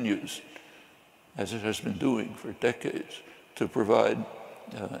continues, as it has been doing for decades, to provide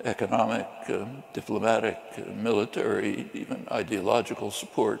economic, diplomatic, military, even ideological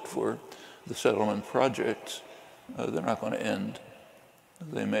support for the settlement projects, they're not going to end.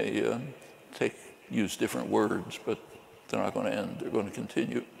 They may use different words, but they're not going to end. They're going to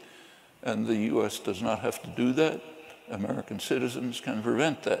continue. And the U.S. does not have to do that. American citizens can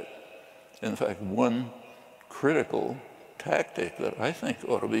prevent that. In fact, one critical tactic that I think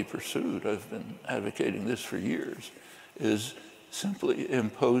ought to be pursued, I've been advocating this for years, is simply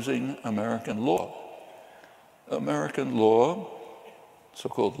imposing American law. American law,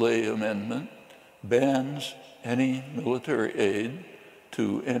 so-called lay amendment, bans any military aid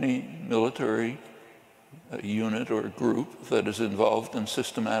to any military unit or group that is involved in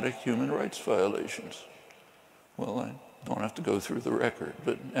systematic human rights violations. Well, I don't have to go through the record,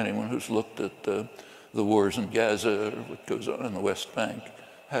 but anyone who's looked at the wars in Gaza or what goes on in the West Bank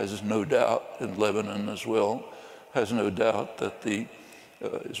has no doubt, in Lebanon as well, has no doubt that the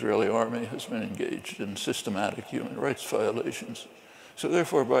Israeli army has been engaged in systematic human rights violations. So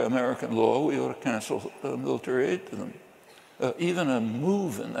therefore, by American law, we ought to cancel military aid to them. Even a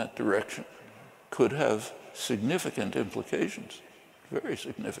move in that direction could have significant implications, very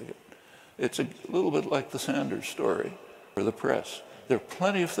significant. It's a little bit like the Sanders story or the press. There are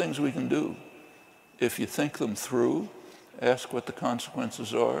plenty of things we can do if you think them through, ask what the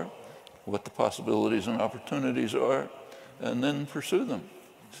consequences are, what the possibilities and opportunities are, and then pursue them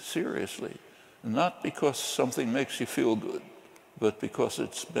seriously. Not because something makes you feel good, but because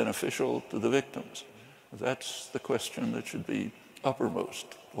it's beneficial to the victims. That's the question that should be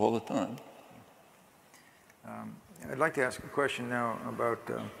uppermost all the time. I'd like to ask a question now about,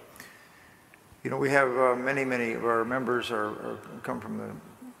 we have many of our members come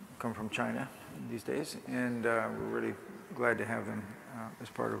from China these days, and we're really glad to have them as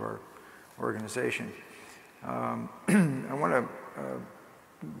part of our organization. I want to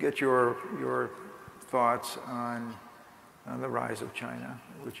get your thoughts on the rise of China,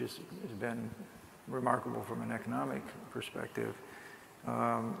 which has been remarkable from an economic perspective,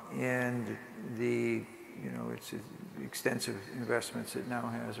 and the its extensive investments it now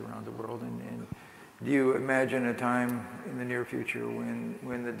has around the world. And do you imagine a time in the near future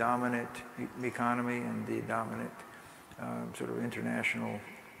when the dominant economy and the dominant sort of international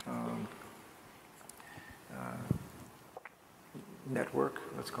network,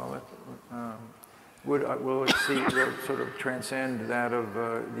 let's call it, will it sort of transcend that of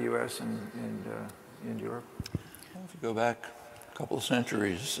the U.S. and Europe? Well, if you go back a couple of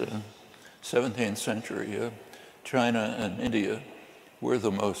centuries, 17th century, China and India were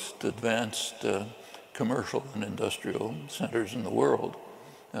the most advanced commercial and industrial centers in the world.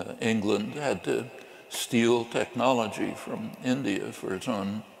 England had to steal technology from India for its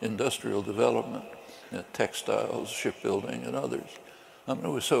own industrial development, textiles, shipbuilding, and others. I mean, it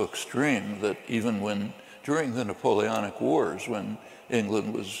was so extreme that even during the Napoleonic Wars, when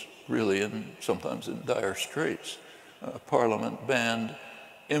England was really sometimes in dire straits, Parliament banned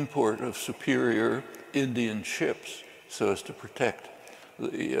import of superior Indian ships so as to protect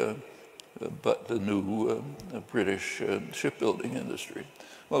the new British shipbuilding industry.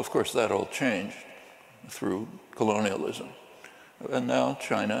 Well, of course, that all changed through colonialism. And now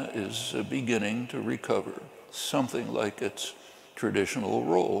China is beginning to recover something like its traditional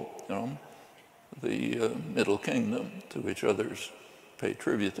role, the Middle Kingdom, to which others pay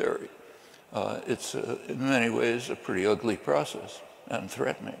tributary. It's in many ways a pretty ugly process and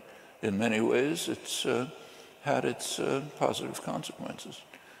threatening. In many ways, it's had its positive consequences.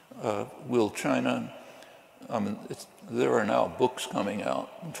 Will China, there are now books coming out.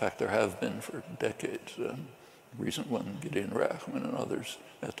 In fact, there have been for decades. Recent one, Gideon Rachman and others,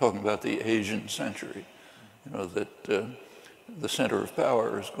 talking about the Asian century. That the center of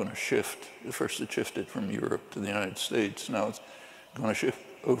power is going to shift. First it shifted from Europe to the United States. Now it's going to shift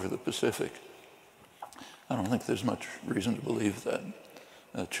over the Pacific. I don't think there's much reason to believe that.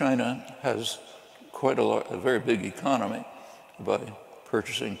 China has quite a very big economy by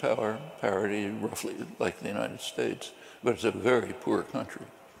purchasing power parity, roughly like the United States, but it's a very poor country.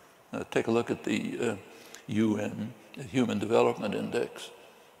 Take a look at the UN Human Development Index.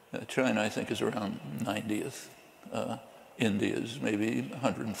 China, I think, is around 90th. India is maybe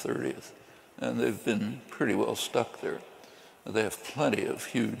 130th. And they've been pretty well stuck there. They have plenty of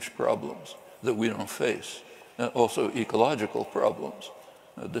huge problems that we don't face. Also ecological problems.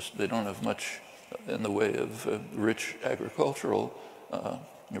 They don't have much in the way of rich agricultural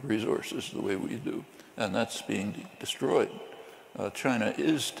resources the way we do. And that's being destroyed. China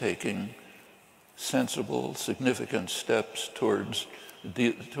is taking sensible, significant steps towards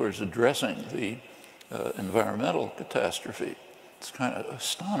addressing the environmental catastrophe. It's kind of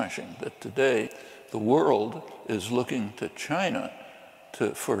astonishing that today the world is looking to China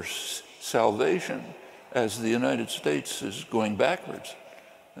for salvation as the United States is going backwards.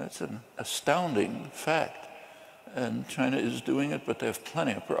 That's an astounding fact. And China is doing it, but they have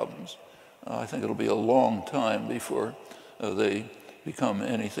plenty of problems. I think it'll be a long time before they become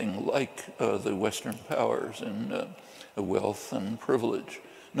anything like the Western powers in wealth and privilege.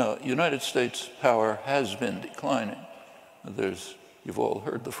 Now, United States power has been declining. You've all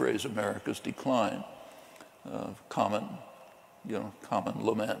heard the phrase America's decline, common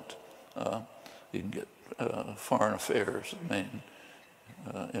lament. You can get Foreign Affairs, the main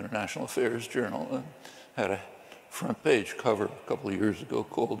international affairs journal, had a front page cover a couple of years ago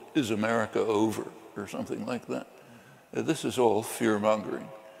called "Is America Over?" or something like that. This is all fear-mongering.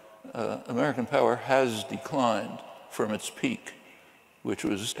 American power has declined from its peak, which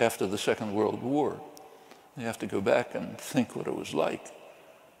was after the Second World War. You have to go back and think what it was like.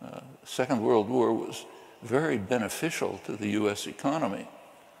 The Second World War was very beneficial to the U.S. economy.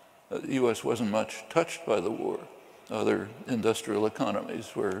 The U.S. wasn't much touched by the war. Other industrial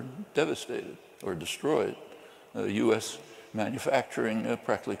economies were devastated or destroyed. U.S. manufacturing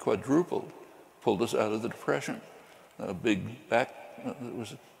practically quadrupled, pulled us out of the Depression. There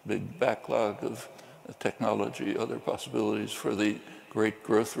was a big backlog of technology, other possibilities for the great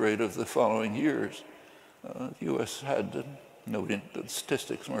growth rate of the following years. The U.S. had, the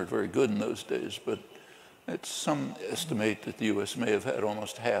statistics weren't very good in those days, but some estimate that the U.S. may have had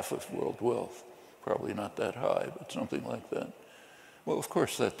almost half of world wealth. Probably not that high, but something like that. Well, of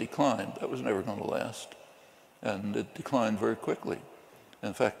course, that declined. That was never going to last. And it declined very quickly.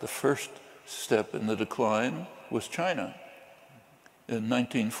 In fact, the first step in the decline was China. In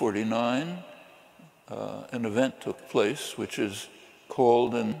 1949, an event took place which is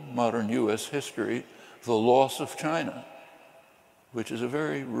called in modern U.S. history the loss of China, which is a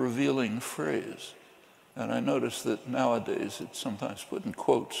very revealing phrase. And I notice that nowadays it's sometimes put in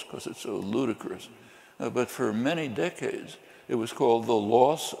quotes because it's so ludicrous. But for many decades, it was called the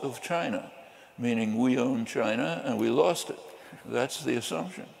loss of China, meaning we owned China and we lost it. That's the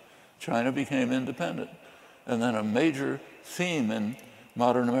assumption. China became independent. And then a major theme in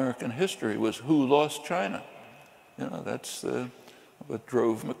modern American history was who lost China. That's what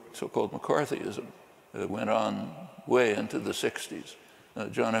drove so-called McCarthyism. It went on way into the 60s.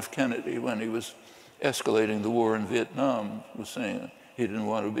 John F. Kennedy, when he was escalating the war in Vietnam, was saying he didn't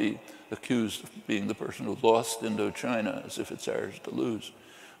want to be accused of being the person who lost Indochina as if it's ours to lose.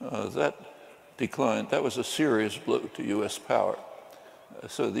 That decline, that was a serious blow to U.S. power.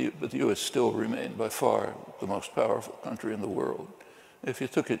 But the U.S. still remained by far the most powerful country in the world. If you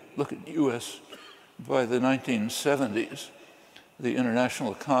look at U.S. by the 1970s, the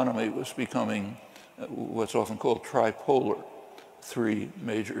international economy was becoming what's often called tripolar, three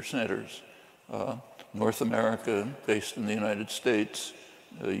major centers. North America, based in the United States,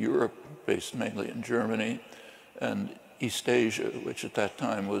 Europe, based mainly in Germany, and East Asia, which at that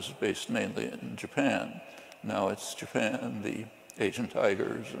time was based mainly in Japan. Now it's Japan, the Asian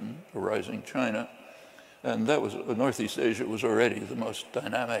tigers, and a rising China. And that was, Northeast Asia was already the most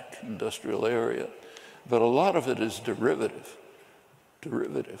dynamic industrial area. But a lot of it is derivative.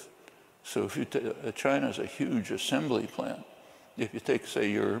 derivative. So if you China is a huge assembly plant. If you take,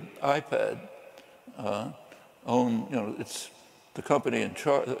 say, your iPad, it's the company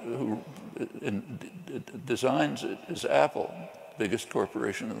who designs it is Apple, biggest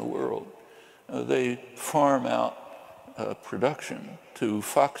corporation in the world. They farm out production to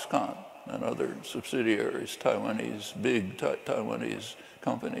Foxconn and other subsidiaries, big Taiwanese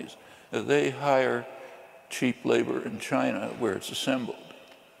companies. They hire cheap labor in China where it's assembled.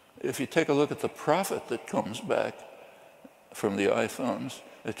 If you take a look at the profit that comes back from the iPhones,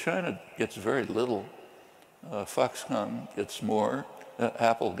 China gets very little. Foxconn gets more.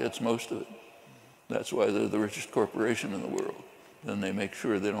 Apple gets most of it. That's why they're the richest corporation in the world. Then they make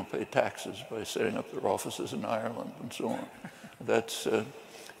sure they don't pay taxes by setting up their offices in Ireland and so on.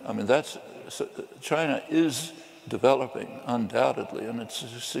 China is developing undoubtedly, and it's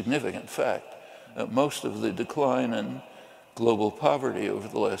a significant fact. Most of the decline in global poverty over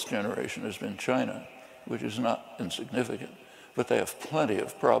the last generation has been China, which is not insignificant, but they have plenty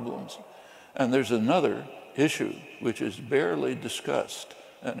of problems. And there's another issue which is barely discussed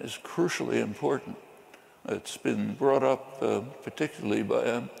and is crucially important. It's been brought up particularly by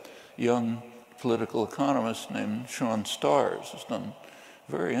a young political economist named Sean Starrs, who's done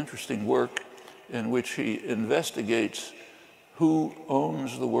very interesting work in which he investigates who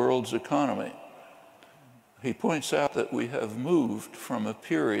owns the world's economy. He points out that we have moved from a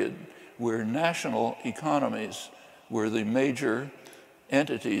period where national economies were the major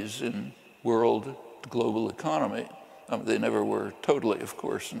entities in world global economy. They never were totally, of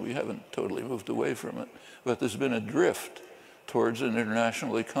course, and we haven't totally moved away from it. But there's been a drift towards an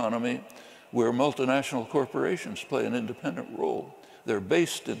international economy where multinational corporations play an independent role. They're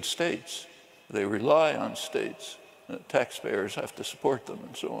based in states. They rely on states. Taxpayers have to support them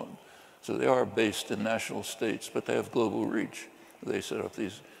and so on. So they are based in national states, but they have global reach. They set up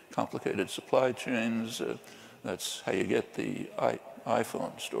these complicated supply chains. That's how you get the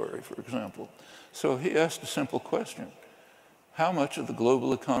iPhone story, for example. So he asked a simple question. How much of the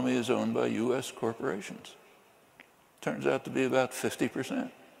global economy is owned by US corporations? Turns out to be about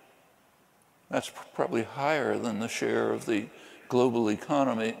 50%. That's probably higher than the share of the global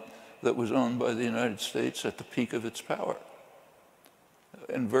economy that was owned by the United States at the peak of its power.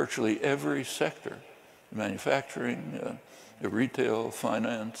 In virtually every sector, manufacturing, retail,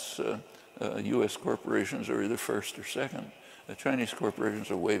 finance, US corporations are either first or second. The Chinese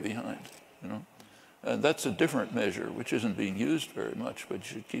corporations are way behind, And that's a different measure, which isn't being used very much, but you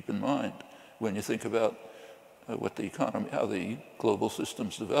should keep in mind when you think about what the economy, how the global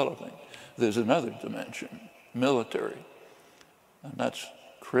system's developing. There's another dimension, military, and that's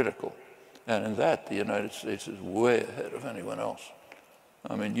critical. And in that, the United States is way ahead of anyone else.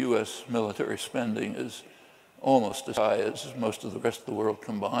 US military spending is almost as high as most of the rest of the world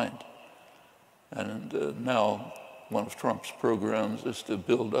combined. And now one of Trump's programs is to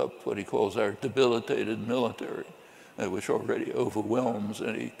build up what he calls our debilitated military, which already overwhelms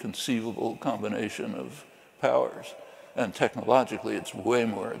any conceivable combination of powers. And technologically, it's way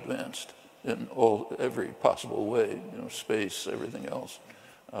more advanced in every possible way, space, everything else,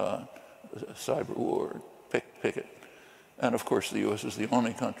 cyber war, pick it. And of course, the US is the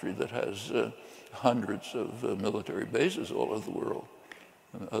only country that has hundreds of military bases all over the world.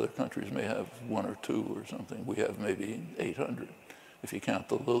 Other countries may have one or two or something. We have maybe 800, if you count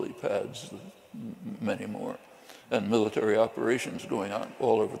the lily pads, many more. And military operations going on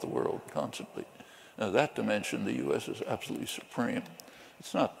all over the world constantly. Now that dimension, the US is absolutely supreme.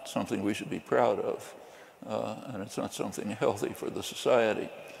 It's not something we should be proud of, and it's not something healthy for the society,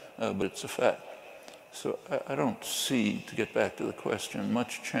 but it's a fact. So I don't see, to get back to the question,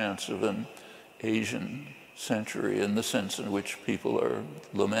 much chance of an Asian century in the sense in which people are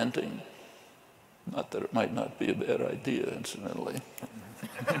lamenting. Not that it might not be a bad idea, incidentally.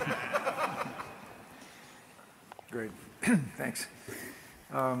 Great, thanks.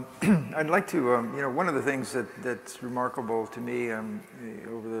 I'd like to, one of the things that's remarkable to me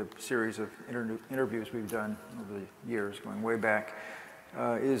over the series of interviews we've done over the years, going way back,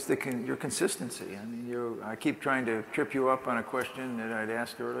 is your consistency. I keep trying to trip you up on a question that I'd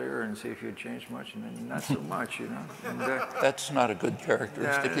asked earlier and see if you'd changed much, and then not so much, And, that's not a good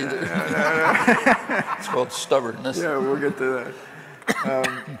characteristic either. It's called stubbornness. Yeah, we'll get to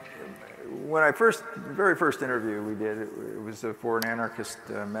that. When very first interview we did, it was for an anarchist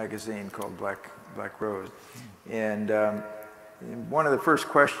magazine called Black Rose, and one of the first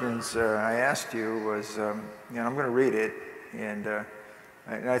questions I asked you was, I'm going to read it, and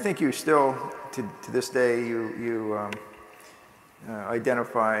I think you still, to this day, you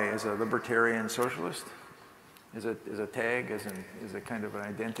identify as a libertarian socialist. as a tag, as a kind of an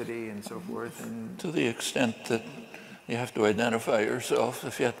identity and so forth? And to the extent that you have to identify yourself,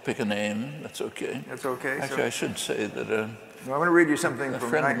 if you have to pick a name, that's okay. that's okay? Actually, I should say that Well, I'm going to read you something a from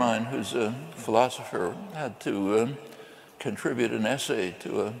friend of mine who's a philosopher had to contribute an essay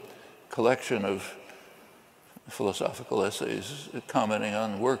to a collection of philosophical essays commenting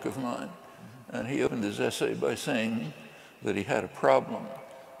on work of mine. And he opened his essay by saying that he had a problem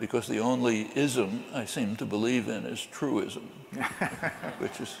because the only ism I seem to believe in is truism,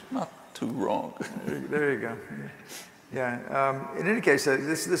 which is not too wrong. There you go. Yeah. In any case,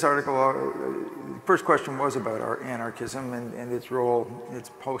 this article, first question was about anarchism and its role, its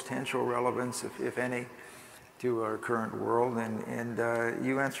potential relevance, if any, to our current world. And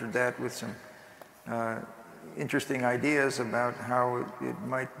you answered that with some interesting ideas about how it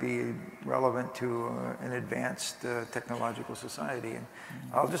might be relevant to an advanced technological society. And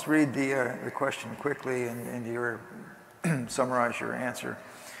I'll just read the question quickly and summarize your answer.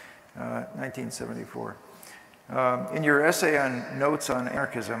 1974. In your essay on Notes on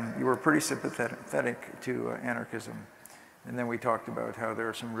Anarchism, you were pretty sympathetic to anarchism. And then we talked about how there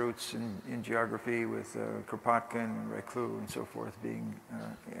are some roots in geography with Kropotkin, Reclus, and so forth being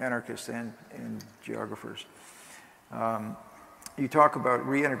anarchists and geographers. You talk about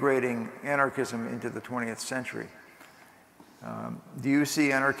reintegrating anarchism into the 20th century. Do you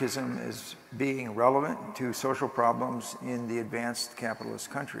see anarchism as being relevant to social problems in the advanced capitalist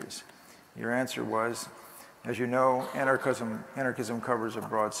countries? Your answer was, as you know, anarchism covers a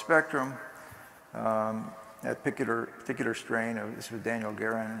broad spectrum. That particular strain of, this was Daniel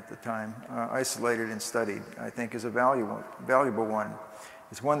Guerin at the time, isolated and studied, I think is a valuable one.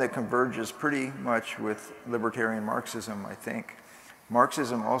 It's one that converges pretty much with libertarian Marxism, I think.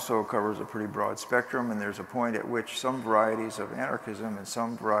 Marxism also covers a pretty broad spectrum, and there's a point at which some varieties of anarchism and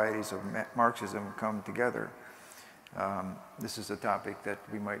some varieties of Marxism come together. This is a topic that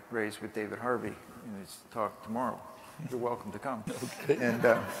we might raise with David Harvey in his talk tomorrow. You're welcome to come. Okay. And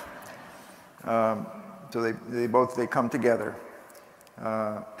so they come together.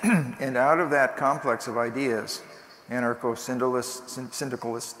 And out of that complex of ideas,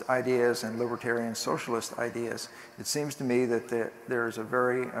 anarcho-syndicalist ideas and libertarian socialist ideas, it seems to me that there's a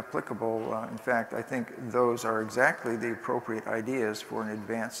very applicable, in fact, I think those are exactly the appropriate ideas for an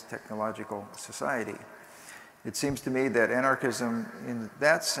advanced technological society. It seems to me that anarchism, in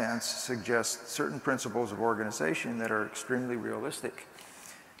that sense, suggests certain principles of organization that are extremely realistic,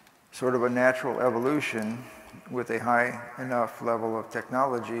 sort of a natural evolution with a high enough level of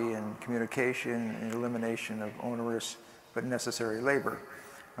technology and communication and elimination of onerous but necessary labor.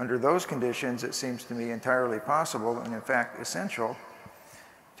 Under those conditions, it seems to me entirely possible and in fact essential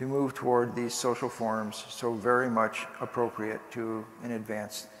to move toward these social forms so very much appropriate to an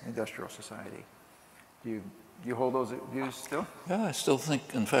advanced industrial society. Do you hold those views still? Yeah, I still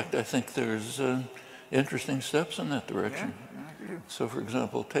think, in fact, I think there's interesting steps in that direction. Yeah, I do. So for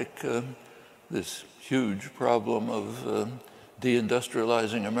example, take this huge problem of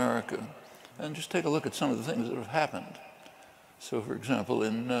deindustrializing America, and just take a look at some of the things that have happened. So for example,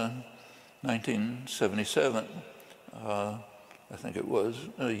 in 1977, I think it was,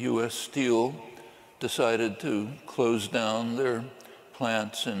 U.S. Steel decided to close down their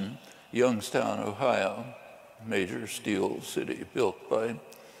plants in Youngstown, Ohio, major steel city built by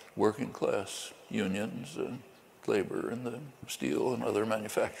working class unions, labor in the steel and other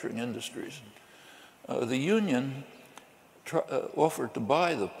manufacturing industries. The union offered to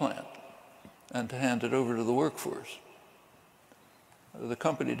buy the plant and to hand it over to the workforce. The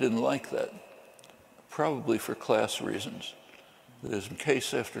company didn't like that, probably for class reasons. There's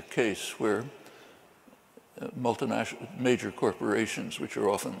case after case where multinational, major corporations, which are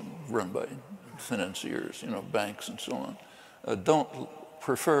often run by financiers, banks and so on, don't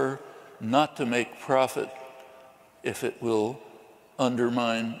prefer not to make profit if it will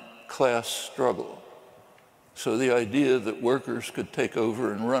undermine class struggle. So the idea that workers could take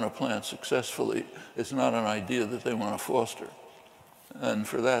over and run a plant successfully is not an idea that they want to foster. And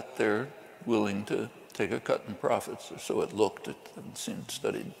for that, they're willing to take a cut in profits, or so it looked. It hadn't seemed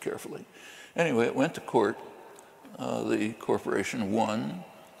studied carefully. Anyway, it went to court. The corporation won.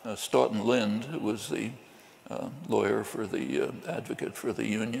 Stoughton Lind, who was the lawyer for the advocate for the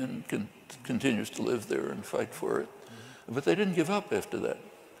union, continues to live there and fight for it. But they didn't give up after that.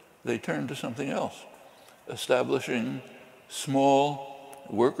 They turned to something else, establishing small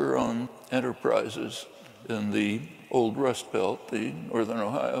worker-owned enterprises in the old Rust Belt, the northern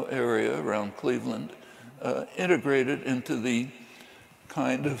Ohio area around Cleveland, integrated into the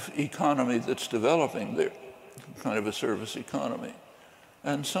kind of economy that's developing there, kind of a service economy.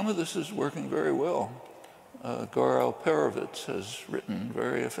 And some of this is working very well. Goral Perovitz has written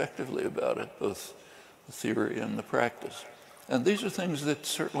very effectively about it, both the theory and the practice. And these are things that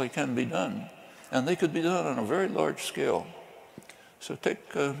certainly can be done, and they could be done on a very large scale. So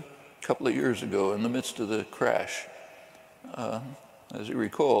take a couple of years ago, in the midst of the crash, as you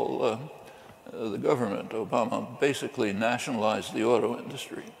recall, the government, Obama, basically nationalized the auto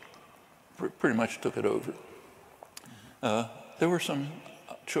industry, pretty much took it over. There were some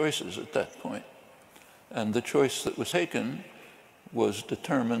choices at that point, and the choice that was taken was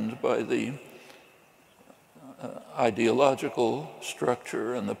determined by the ideological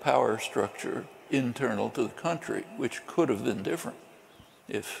structure and the power structure internal to the country, which could have been different.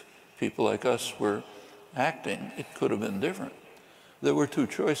 If people like us were acting, it could have been different. There were two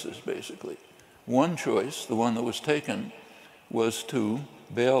choices, basically. One choice, the one that was taken, was to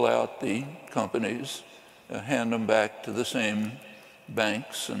bail out the companies, hand them back to the same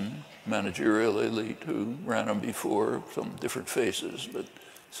banks and managerial elite who ran them before, some different faces, but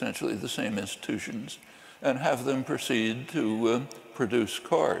essentially the same institutions, and have them proceed to produce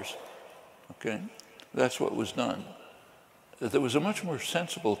cars. Okay? That's what was done. There was a much more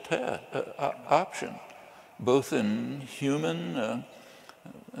sensible option, both in human,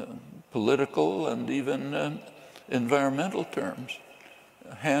 political, and even environmental terms.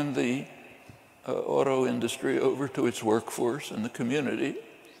 Hand the auto industry over to its workforce and the community,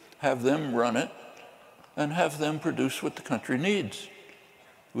 have them run it, and have them produce what the country needs,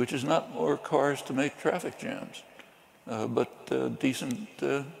 which is not more cars to make traffic jams, but decent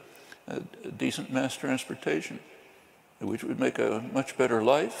mass transportation, which would make a much better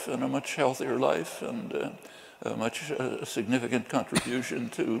life and a much healthier life and a much significant contribution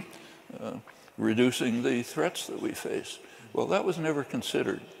to reducing the threats that we face. Well, that was never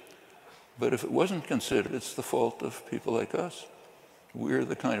considered. But if it wasn't considered, it's the fault of people like us. We're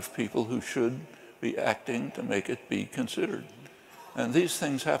the kind of people who should be acting to make it be considered. And these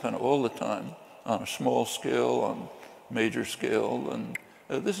things happen all the time, on a small scale, on major scale, and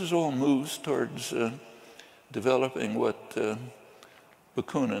this is all moves towards developing what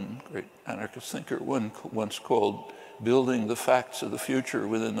Bakunin, great anarchist thinker, once called building the facts of the future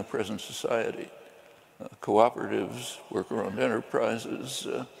within the present society. Cooperatives, worker-owned enterprises,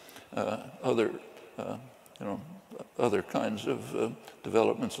 other kinds of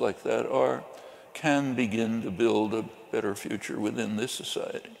developments like that can begin to build a better future within this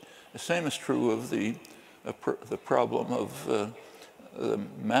society. The same is true of the problem of the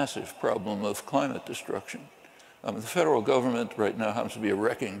massive problem of climate destruction. The federal government right now happens to be a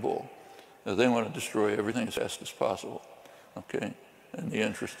wrecking ball. They want to destroy everything as fast as possible, okay, in the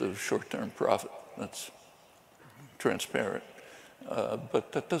interest of short-term profit. That's transparent.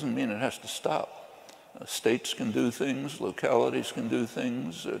 But that doesn't mean it has to stop. States can do things, localities can do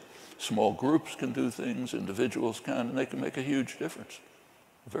things, small groups can do things, individuals can, and they can make a huge difference,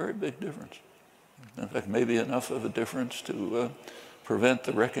 a very big difference. In fact, maybe enough of a difference to prevent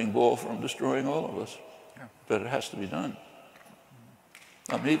the wrecking ball from destroying all of us. Yeah. But it has to be done.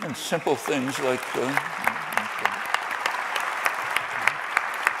 Even simple things like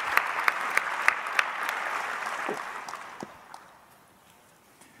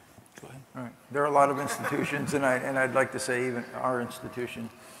All right. There are a lot of institutions, and I'd like to say even our institution,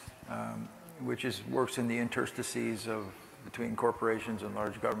 which works in the interstices between corporations and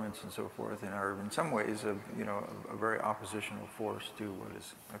large governments and so forth, and are in some ways a very oppositional force to what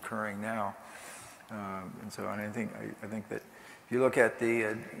is occurring now. And I think that if you look at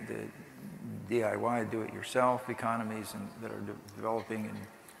the DIY, do-it-yourself economies that are developing in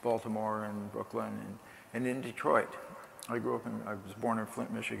Baltimore and Brooklyn and in Detroit. I was born in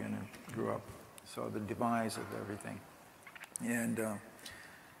Flint, Michigan, and grew up, saw the demise of everything. And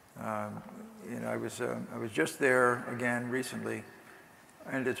I was just there again recently,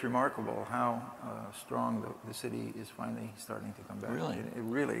 and it's remarkable how strong the city is finally starting to come back. Really? It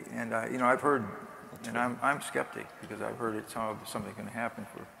really, and I've heard, and I'm skeptic because I've heard it's something going to happen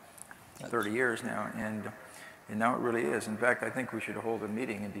for 30 years now, and now it really is. In fact, I think we should hold a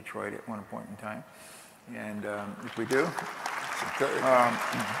meeting in Detroit at one point in time. And if we do,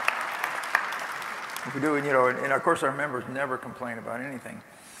 and of course our members never complain about anything,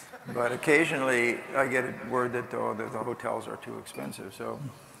 but occasionally I get word that the hotels are too expensive. So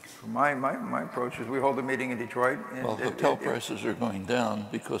my approach is we hold a meeting in Detroit. And well, hotel prices are going down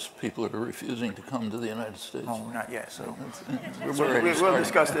because people are refusing to come to the United States. Oh, not yet. So we'll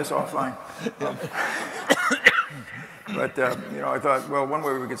discuss this offline. But I thought, well, one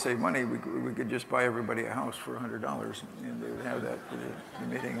way we could save money, we could just buy everybody a house for $100, and they would have that for the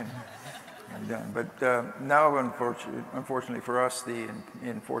meeting. done. But now, unfortunately for us,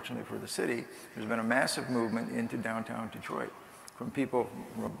 and fortunately for the city, there's been a massive movement into downtown Detroit from people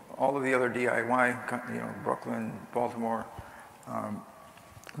from all of the other DIY, Brooklyn, Baltimore,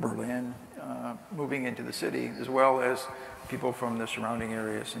 Berlin, moving into the city, as well as people from the surrounding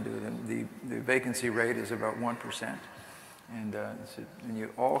areas. And the vacancy rate is about 1%. And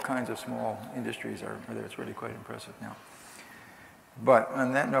all kinds of small industries are there. It's really quite impressive now. But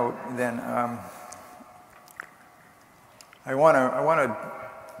on that note, then,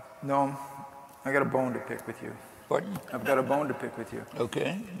 Noam, I got a bone to pick with you. Pardon? I've got a bone to pick with you.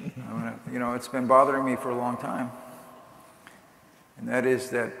 Okay. It's been bothering me for a long time. And that is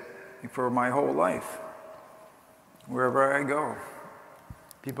that for my whole life, wherever I go,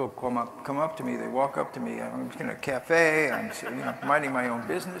 people come up to me, they walk up to me. I'm in a cafe, I'm minding my own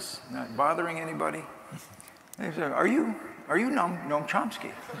business, not bothering anybody. They say, are you Noam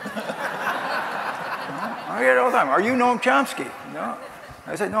Chomsky? I get it all the time. Are you Noam Chomsky? No.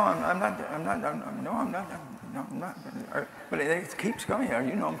 I said, no, I'm not. But it keeps coming. Are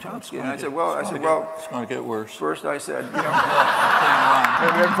you Noam Chomsky? And I said, well, it's going to get worse. First, I said,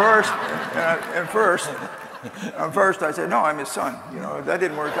 first, I said, no, I'm his son. That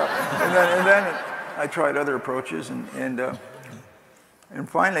didn't work out. And then I tried other approaches, and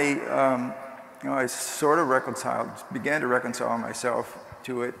finally, I sort of began to reconcile myself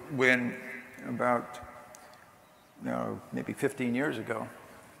to it when about, maybe 15 years ago,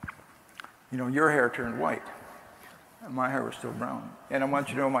 your hair turned white. My hair was still brown. And I want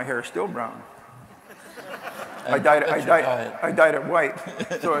you to know my hair is still brown. I dyed it white,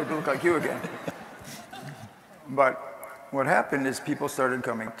 so I look like you again. But what happened is people started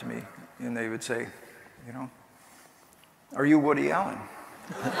coming to me, and they would say, are you Woody Allen?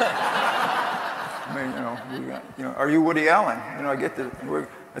 Are you Woody Allen?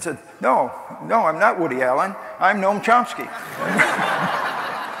 I said, no, I'm not Woody Allen. I'm Noam Chomsky.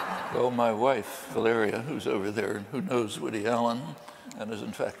 Well, my wife, Valeria, who's over there, who knows Woody Allen and has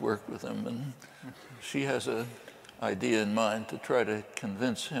in fact worked with him, and she has an idea in mind to try to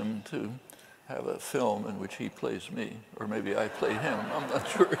convince him to have a film in which he plays me, or maybe I play him, I'm not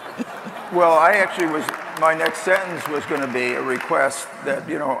sure. Well, my next sentence was going to be a request that,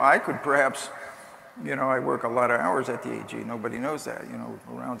 I could perhaps, I work a lot of hours at the AG, nobody knows that,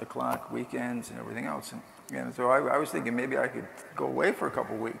 around the clock, weekends and everything else. And so I was thinking maybe I could go away for a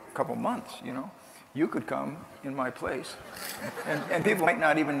couple months, You could come in my place, and people might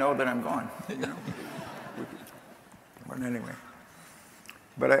not even know that I'm gone, But anyway.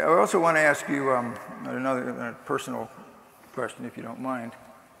 But I also want to ask you another personal question, if you don't mind,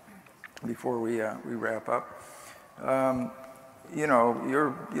 before we wrap up. You've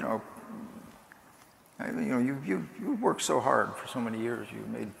worked so hard for so many years.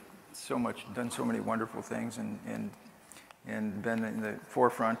 You've done so many wonderful things, and been in the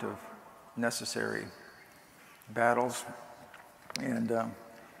forefront of necessary battles. And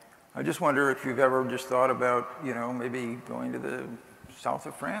I just wonder if you've ever just thought about, maybe going to the south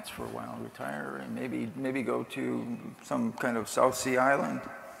of France for a while, retire, and maybe go to some kind of South Sea island,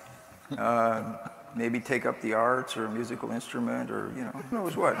 maybe take up the arts or a musical instrument, or who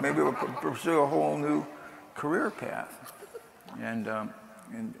knows what. Maybe we'll pursue a whole new career path. And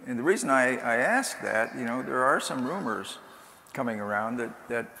the reason I ask that, there are some rumors coming around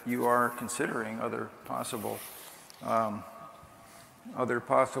that you are considering other possible forms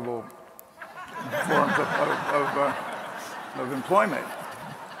of employment.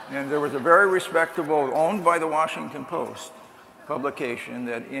 And there was a very respectable, owned by the Washington Post, publication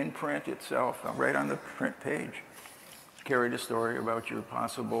that in print itself, right on the print page, carried a story about your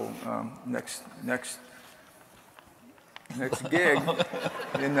possible next gig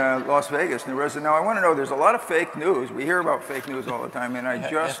in Las Vegas. And now I want to know, there's a lot of fake news. We hear about fake news all the time, and I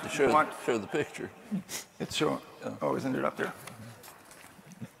just want to show the picture. It's showing. Oh, isn't it up there?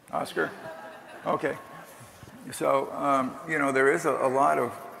 Oscar? Okay. So, there is a lot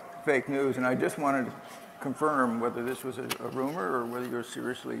of fake news, and I just wanted to confirm whether this was a rumor or whether you're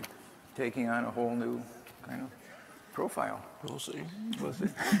seriously taking on a whole new kind of profile. We'll see. We'll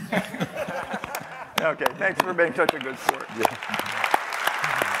see. Okay, thanks for being such a good sport. Yeah.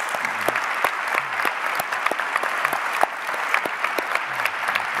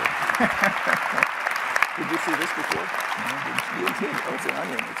 Did you see this before? No, you did. Oh, it's an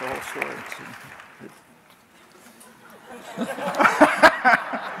onion. It's a whole story.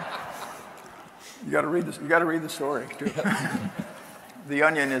 You got to read this. You got to read the story too. Yeah. The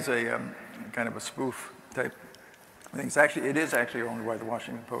Onion is a kind of a spoof type thing. It is actually owned by the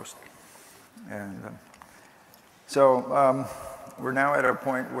Washington Post, and so we're now at a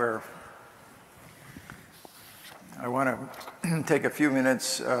point where I want to take a few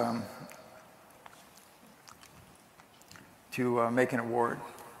minutes to make an award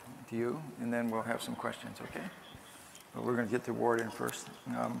to you, and then we'll have some questions, okay? But we're going to get the award in first.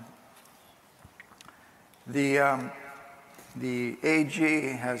 The AG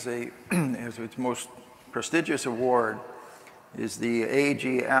has has its most prestigious award is the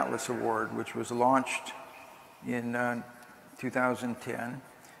AG Atlas Award, which was launched in 2010.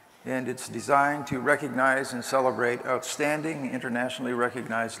 And it's designed to recognize and celebrate outstanding, internationally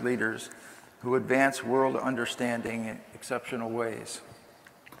recognized leaders who advance world understanding in exceptional ways.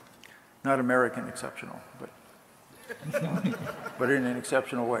 Not American exceptional, but in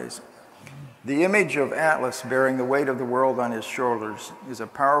exceptional ways. The image of Atlas bearing the weight of the world on his shoulders is a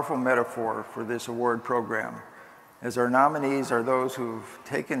powerful metaphor for this award program, as our nominees are those who've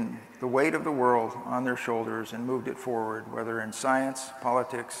taken the weight of the world on their shoulders and moved it forward, whether in science,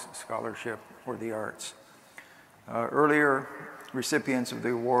 politics, scholarship, or the arts. Earlier recipients of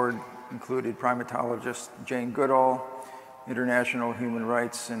the award included primatologist Jane Goodall, international human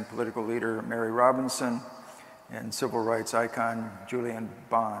rights and political leader Mary Robinson, and civil rights icon Julian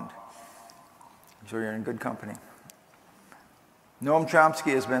Bond. So you're in good company. Noam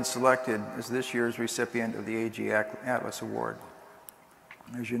Chomsky has been selected as this year's recipient of the AG Atlas Award.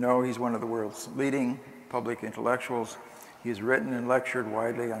 As you know, he's one of the world's leading public intellectuals. He has written and lectured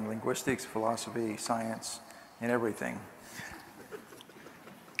widely on linguistics, philosophy, science, and everything.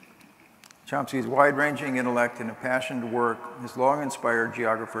 Chomsky's wide-ranging intellect and impassioned work has long inspired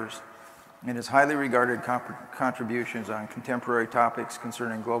geographers, and his highly regarded contributions on contemporary topics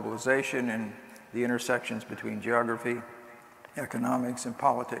concerning globalization and the intersections between geography, economics, and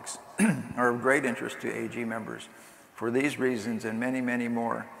politics are of great interest to AG members. For these reasons and many, many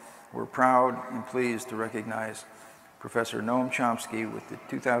more, we're proud and pleased to recognize Professor Noam Chomsky with the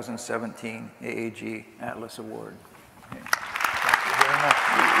 2017 AAG Atlas Award. Okay. Thank you very much.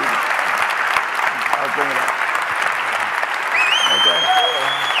 I'll bring it up. Okay.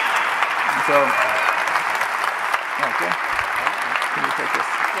 So, okay. Can you take this?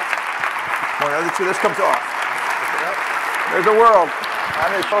 So this comes off. There's a world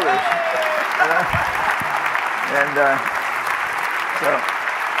on his shoulders. And so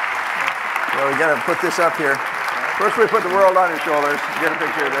we got to put this up here. First we put the world on his shoulders. Get a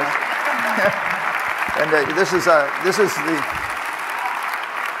picture of this. And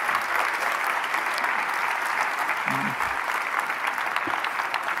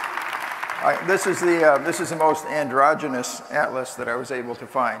this is the most androgynous atlas that I was able to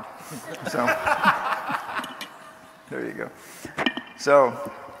find. So there you go. So,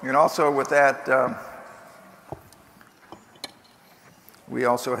 and also with that, we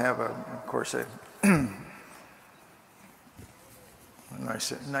also have, of course, a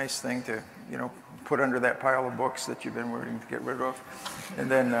nice thing to, put under that pile of books that you've been waiting to get rid of, and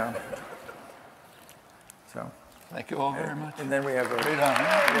then so. Thank you all very much. And then we have a great honor.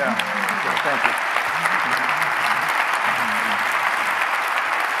 Yeah. Okay, thank you.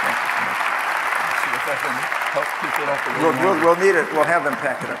 See if I can help keep it up. We'll need it. We'll have them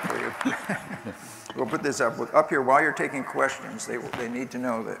pack it up for you. We'll put this up here while you're taking questions. They need to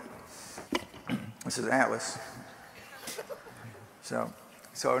know that this is Atlas. So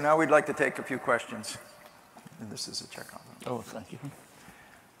now we'd like to take a few questions. And this is a check on them. Oh, thank you.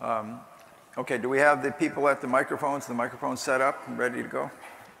 Okay, do we have the people at the microphones set up and ready to go?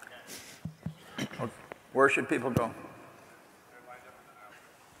 Where should people go?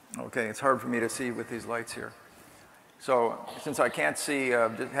 Okay, it's hard for me to see with these lights here. So since I can't see,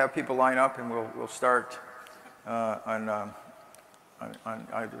 just have people line up and we'll start on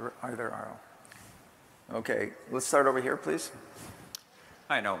either aisle. Okay, let's start over here, please.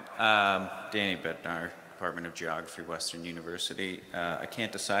 Hi, Noam. Danny Bednar, Department of Geography, Western University. I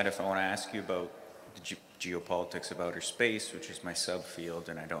can't decide if I want to ask you about the geopolitics of outer space, which is my subfield,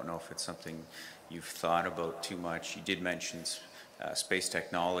 and I don't know if it's something you've thought about too much. You did mention space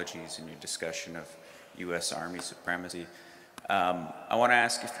technologies in your discussion of U.S. Army supremacy. I want to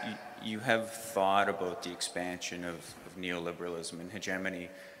ask if you have thought about the expansion of neoliberalism and hegemony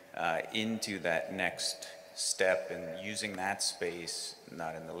into that next step and using that space,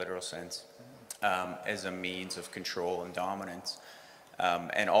 not in the literal sense, as a means of control and dominance.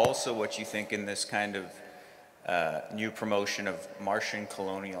 And also what you think in this kind of new promotion of Martian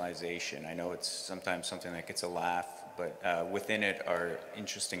colonialization. I know it's sometimes something that gets a laugh, but within it are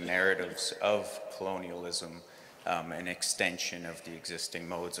interesting narratives of colonialism, an extension of the existing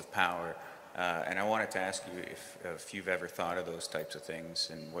modes of power. And I wanted to ask you if you've ever thought of those types of things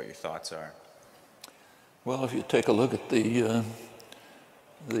and what your thoughts are. Well, if you take a look at the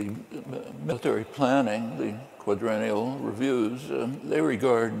the military planning, the quadrennial reviews, they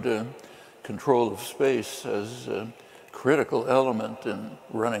regard control of space as a critical element in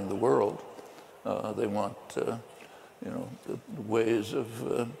running the world. They want, you know, the ways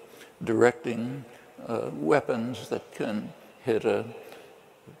of directing weapons that can hit a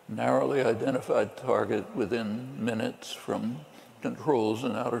narrowly identified target within minutes from controls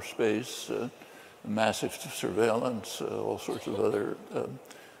in outer space, massive surveillance, all sorts of other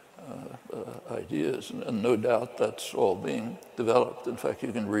ideas. And no doubt that's all being developed. In fact,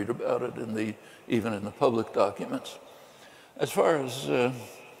 you can read about it even in the public documents. As far as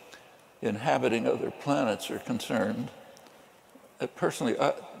inhabiting other planets are concerned, personally,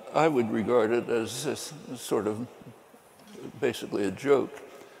 I would regard it as this sort of basically a joke,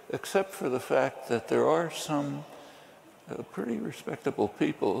 except for the fact that there are some pretty respectable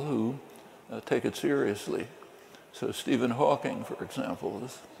people who take it seriously. So Stephen Hawking, for example,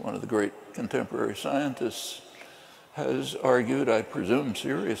 is one of the great contemporary scientists, has argued, I presume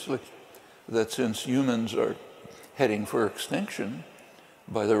seriously, that since humans are heading for extinction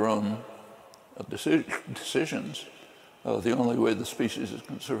by their own decisions, the only way the species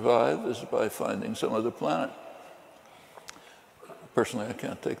can survive is by finding some other planet. Personally, I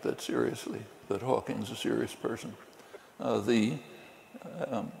can't take that seriously, but Hawking's a serious person. There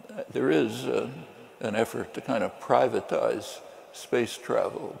is an effort to kind of privatize space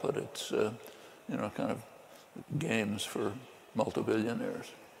travel, but it's you know, kind of games for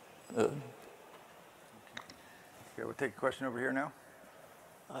multi-billionaires. Okay, we'll take a question over here now.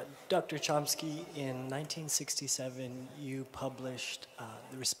 Dr. Chomsky, in 1967, you published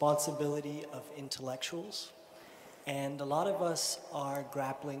The Responsibility of Intellectuals. And a lot of us are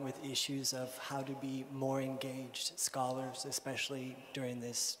grappling with issues of how to be more engaged scholars, especially during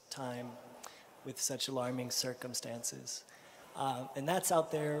this time with such alarming circumstances. And that's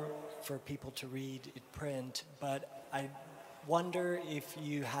out there for people to read in print, but I wonder if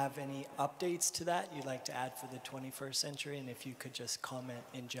you have any updates to that you'd like to add for the 21st century, and if you could just comment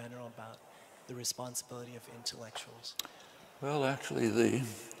in general about the responsibility of intellectuals. Well, actually, the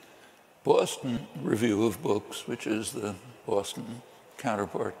Boston Review of Books, which is the Boston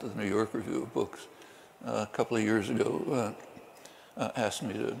counterpart to the New York Review of Books, a couple of years ago asked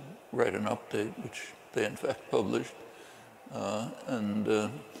me to write an update, which they in fact published.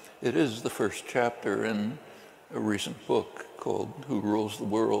 It is the first chapter in a recent book called Who Rules the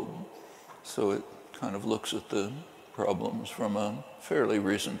World? So it kind of looks at the problems from a fairly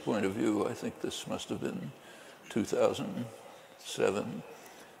recent point of view. I think this must have been 2007.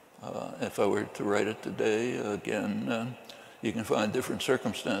 If I were to write it today, again, you can find different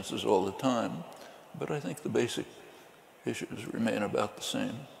circumstances all the time, but I think the basic issues remain about the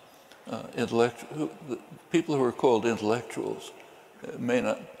same. People who are called intellectuals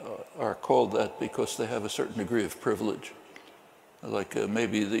are called that because they have a certain degree of privilege. Like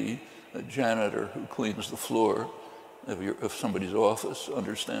maybe the janitor who cleans the floor of somebody's office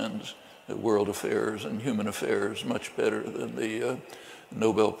understands world affairs and human affairs much better than the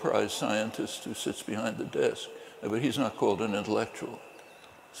Nobel Prize scientist who sits behind the desk. But he's not called an intellectual.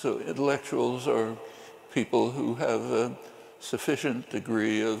 So intellectuals are people who have a sufficient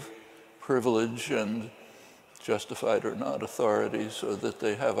degree of privilege and justified or not authority so that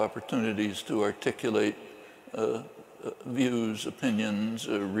they have opportunities to articulate views, opinions,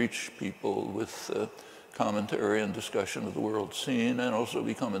 reach people with commentary and discussion of the world scene, and also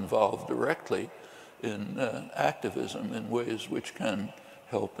become involved directly in activism in ways which can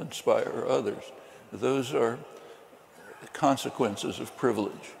help inspire others. Those are consequences of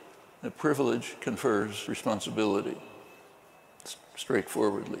privilege. The privilege confers responsibility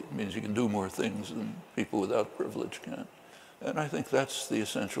straightforwardly. It means you can do more things than people without privilege can. And I think that's the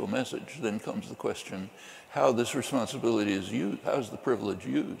essential message. Then comes the question, how this responsibility is used, how's the privilege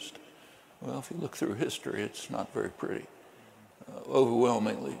used? Well, if you look through history, it's not very pretty.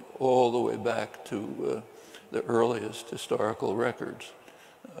 Overwhelmingly, all the way back to the earliest historical records,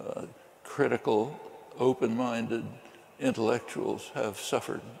 critical, open-minded intellectuals have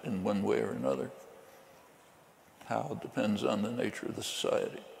suffered in one way or another. How depends on the nature of the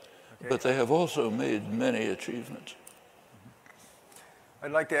society. Okay. But they have also made many achievements.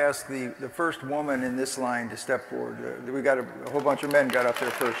 I'd like to ask the first woman in this line to step forward. We got a whole bunch of men got up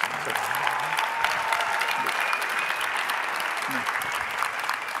there first.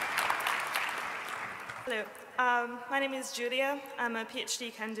 Hello, my name is Julia. I'm a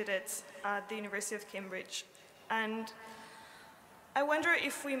PhD candidate at the University of Cambridge. And I wonder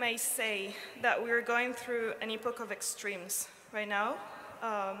if we may say that we are going through an epoch of extremes right now.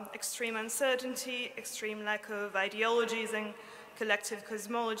 Extreme uncertainty, extreme lack of ideologies and collective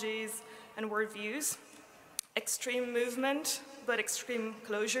cosmologies and worldviews, extreme movement, but extreme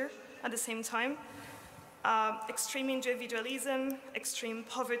closure at the same time, extreme individualism, extreme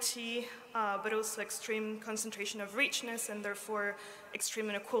poverty, but also extreme concentration of richness and therefore extreme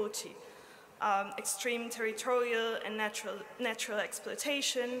inequality, extreme territorial and natural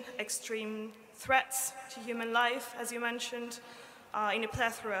exploitation, extreme threats to human life, as you mentioned, in a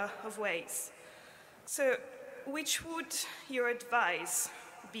plethora of ways. So which would your advice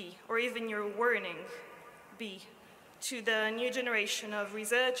be, or even your warning be, to the new generation of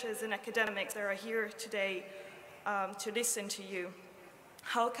researchers and academics that are here today to listen to you?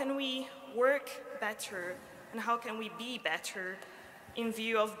 How can we work better and how can we be better in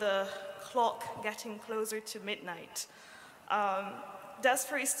view of the clock getting closer to midnight? Does,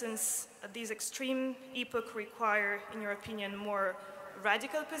 for instance, these extreme epoch require, in your opinion, more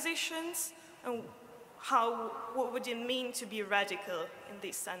radical positions? And what would it mean to be radical in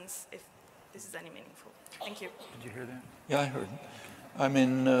this sense, if this is any meaningful? Thank you. Did you hear that? Yeah, I heard. I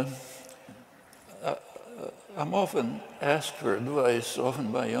mean, I'm often asked for advice,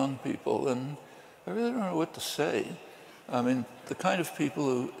 often by young people, and I really don't know what to say. I mean, the kind of people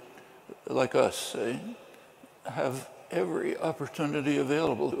who, like us, say, have every opportunity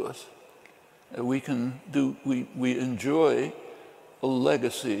available to us. We enjoy a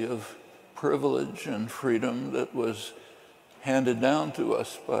legacy of privilege and freedom that was handed down to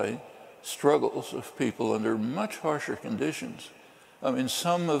us by struggles of people under much harsher conditions. I mean,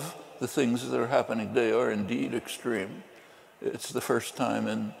 some of the things that are happening today are indeed extreme. It's the first time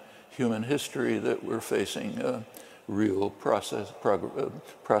in human history that we're facing a real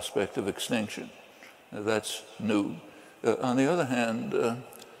prospect of extinction. That's new. On the other hand, the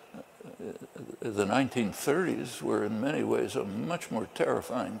 1930s were in many ways a much more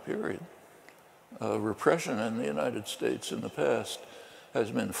terrifying period. Repression in the United States in the past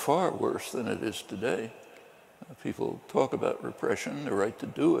has been far worse than it is today. People talk about repression, the right to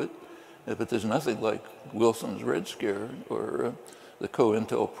do it, but there's nothing like Wilson's Red Scare or the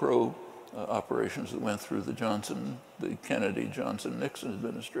COINTELPRO operations that went through the Kennedy-Johnson-Nixon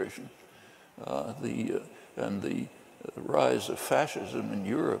administration. And the rise of fascism in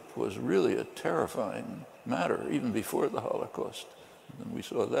Europe was really a terrifying matter, even before the Holocaust. And we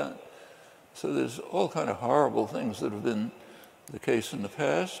saw that. So there's all kind of horrible things that have been the case in the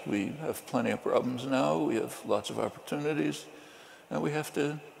past. We have plenty of problems now. We have lots of opportunities. And we have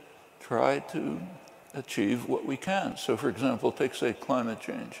to try to achieve what we can. So, for example, take, say, climate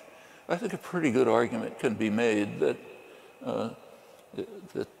change. I think a pretty good argument can be made that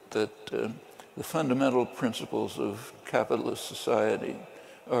the fundamental principles of capitalist society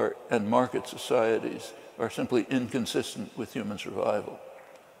and market societies are simply inconsistent with human survival.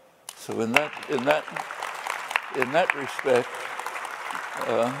 So in that respect,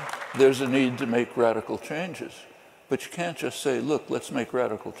 there's a need to make radical changes. But you can't just say, look, let's make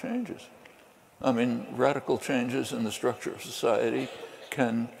radical changes. I mean, radical changes in the structure of society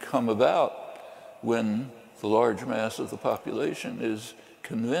can come about when the large mass of the population is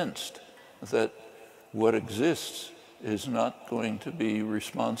convinced that what exists is not going to be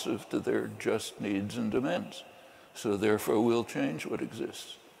responsive to their just needs and demands. So therefore, we'll change what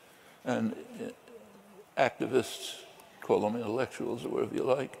exists. And activists, call them intellectuals or whatever you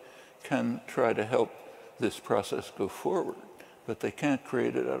like, can try to help this process go forward, but they can't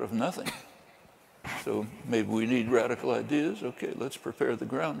create it out of nothing. So maybe we need radical ideas. Okay, let's prepare the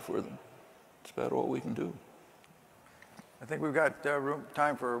ground for them. That's about all we can do. I think we've got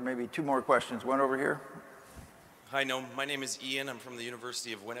time for maybe two more questions. One over here. Hi, Noam. My name is Ian. I'm from the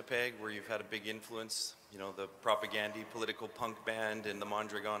University of Winnipeg, where you've had a big influence, you know, the propaganda, political punk band and the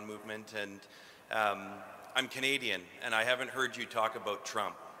Mondragon movement. And I'm Canadian, and I haven't heard you talk about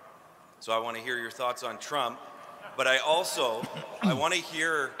Trump. So I want to hear your thoughts on Trump. But I want to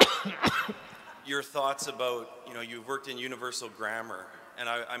hear your thoughts about, you know, you've worked in universal grammar. And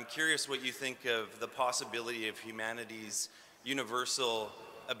I'm curious what you think of the possibility of humanity's universal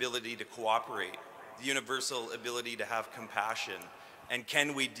ability to cooperate, the universal ability to have compassion, and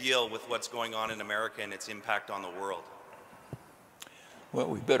can we deal with what's going on in America and its impact on the world? Well,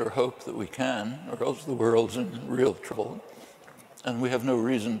 we better hope that we can, or else the world's in real trouble. And we have no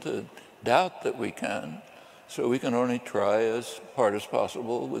reason to doubt that we can. So we can only try as hard as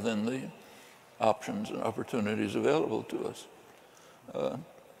possible within the options and opportunities available to us.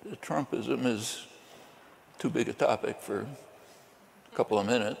 Trumpism is too big a topic for a couple of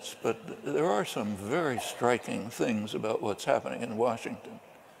minutes, but there are some very striking things about what's happening in Washington.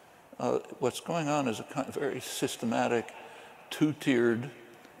 What's going on is a kind of very systematic, two-tiered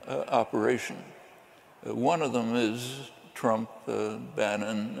operation. One of them is Trump,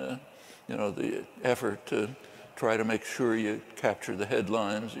 Bannon, you know, the effort to try to make sure you capture the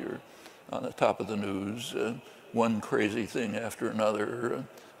headlines, you're on the top of the news, one crazy thing after another,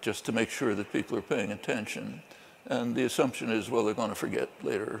 just to make sure that people are paying attention. And the assumption is, well, they're going to forget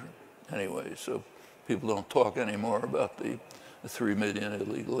later anyway, so people don't talk anymore about the 3 million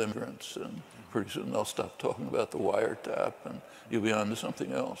illegal immigrants, and pretty soon they'll stop talking about the wiretap, and you'll be on to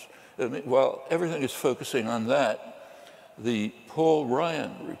something else. I mean, while everything is focusing on that, the Paul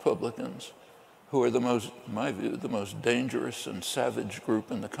Ryan Republicans, who are the most, in my view, the most dangerous and savage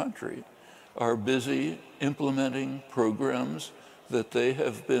group in the country, are busy implementing programs that they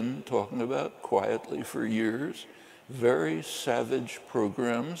have been talking about quietly for years, very savage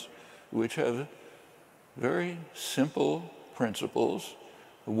programs which have very simple principles.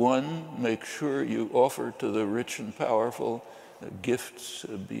 One, make sure you offer to the rich and powerful gifts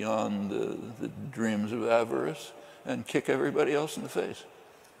beyond the dreams of avarice, and kick everybody else in the face.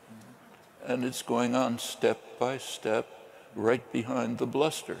 And it's going on step by step, right behind the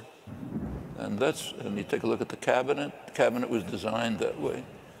bluster. And you take a look at the cabinet was designed that way.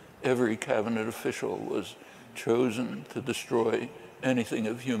 Every cabinet official was chosen to destroy anything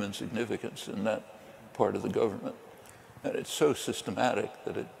of human significance in that part of the government. And it's so systematic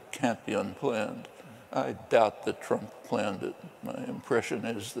that it can't be unplanned. I doubt that Trump planned it. My impression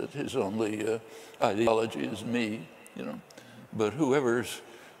is that his only ideology is me, you know. But whoever's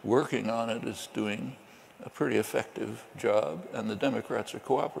working on it is doing a pretty effective job, and the Democrats are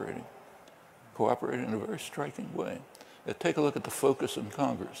cooperating in a very striking way. Take a look at the focus in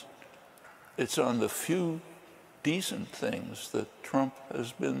Congress. It's on the few decent things that Trump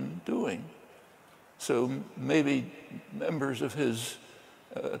has been doing. So maybe members of his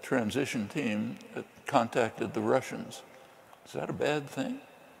transition team contacted the Russians. Is that a bad thing?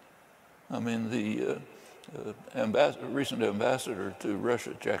 I mean, the recent ambassador to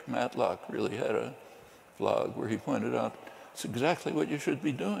Russia, Jack Matlock, really had a vlog where he pointed out it's exactly what you should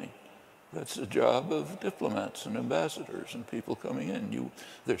be doing. That's the job of diplomats and ambassadors and people coming in.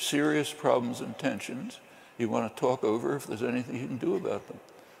 There's serious problems and tensions. You want to talk over if there's anything you can do about them,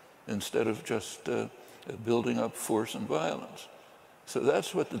 instead of just building up force and violence. So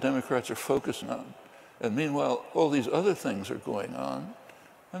that's what the Democrats are focusing on. And meanwhile, all these other things are going on,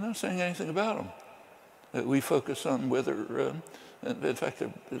 and not saying anything about them. We focus on whether, in fact,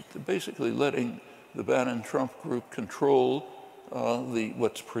 they're basically letting the Bannon-Trump group control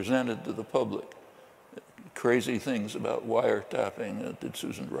what's presented to the public. Crazy things about wiretapping. Did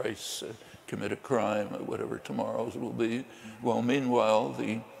Susan Rice commit a crime, or whatever tomorrow's will be? Well, meanwhile,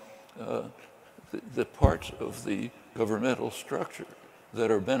 the parts of the governmental structure that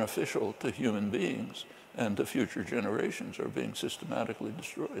are beneficial to human beings and to future generations are being systematically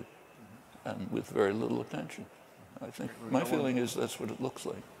destroyed, and with very little attention. I think my feeling is that's what it looks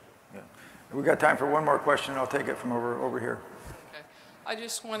like. Yeah. We've got time for one more question. I'll take it from over here. Okay. I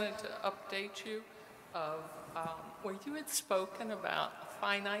just wanted to update you of where you had spoken about a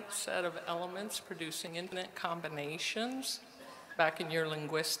finite set of elements producing infinite combinations back in your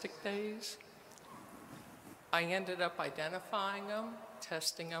linguistic days. I ended up identifying them,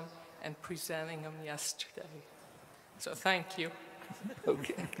 testing them, and presenting them yesterday. So thank you.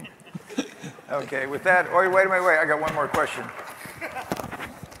 Okay. Okay, with that, wait, I got one more question.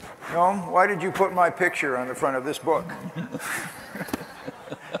 Noam, why did you put my picture on the front of this book?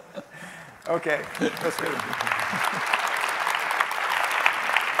 Okay, let's do it.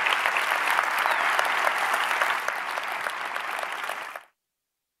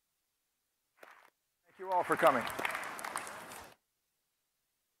 Thank you all for coming.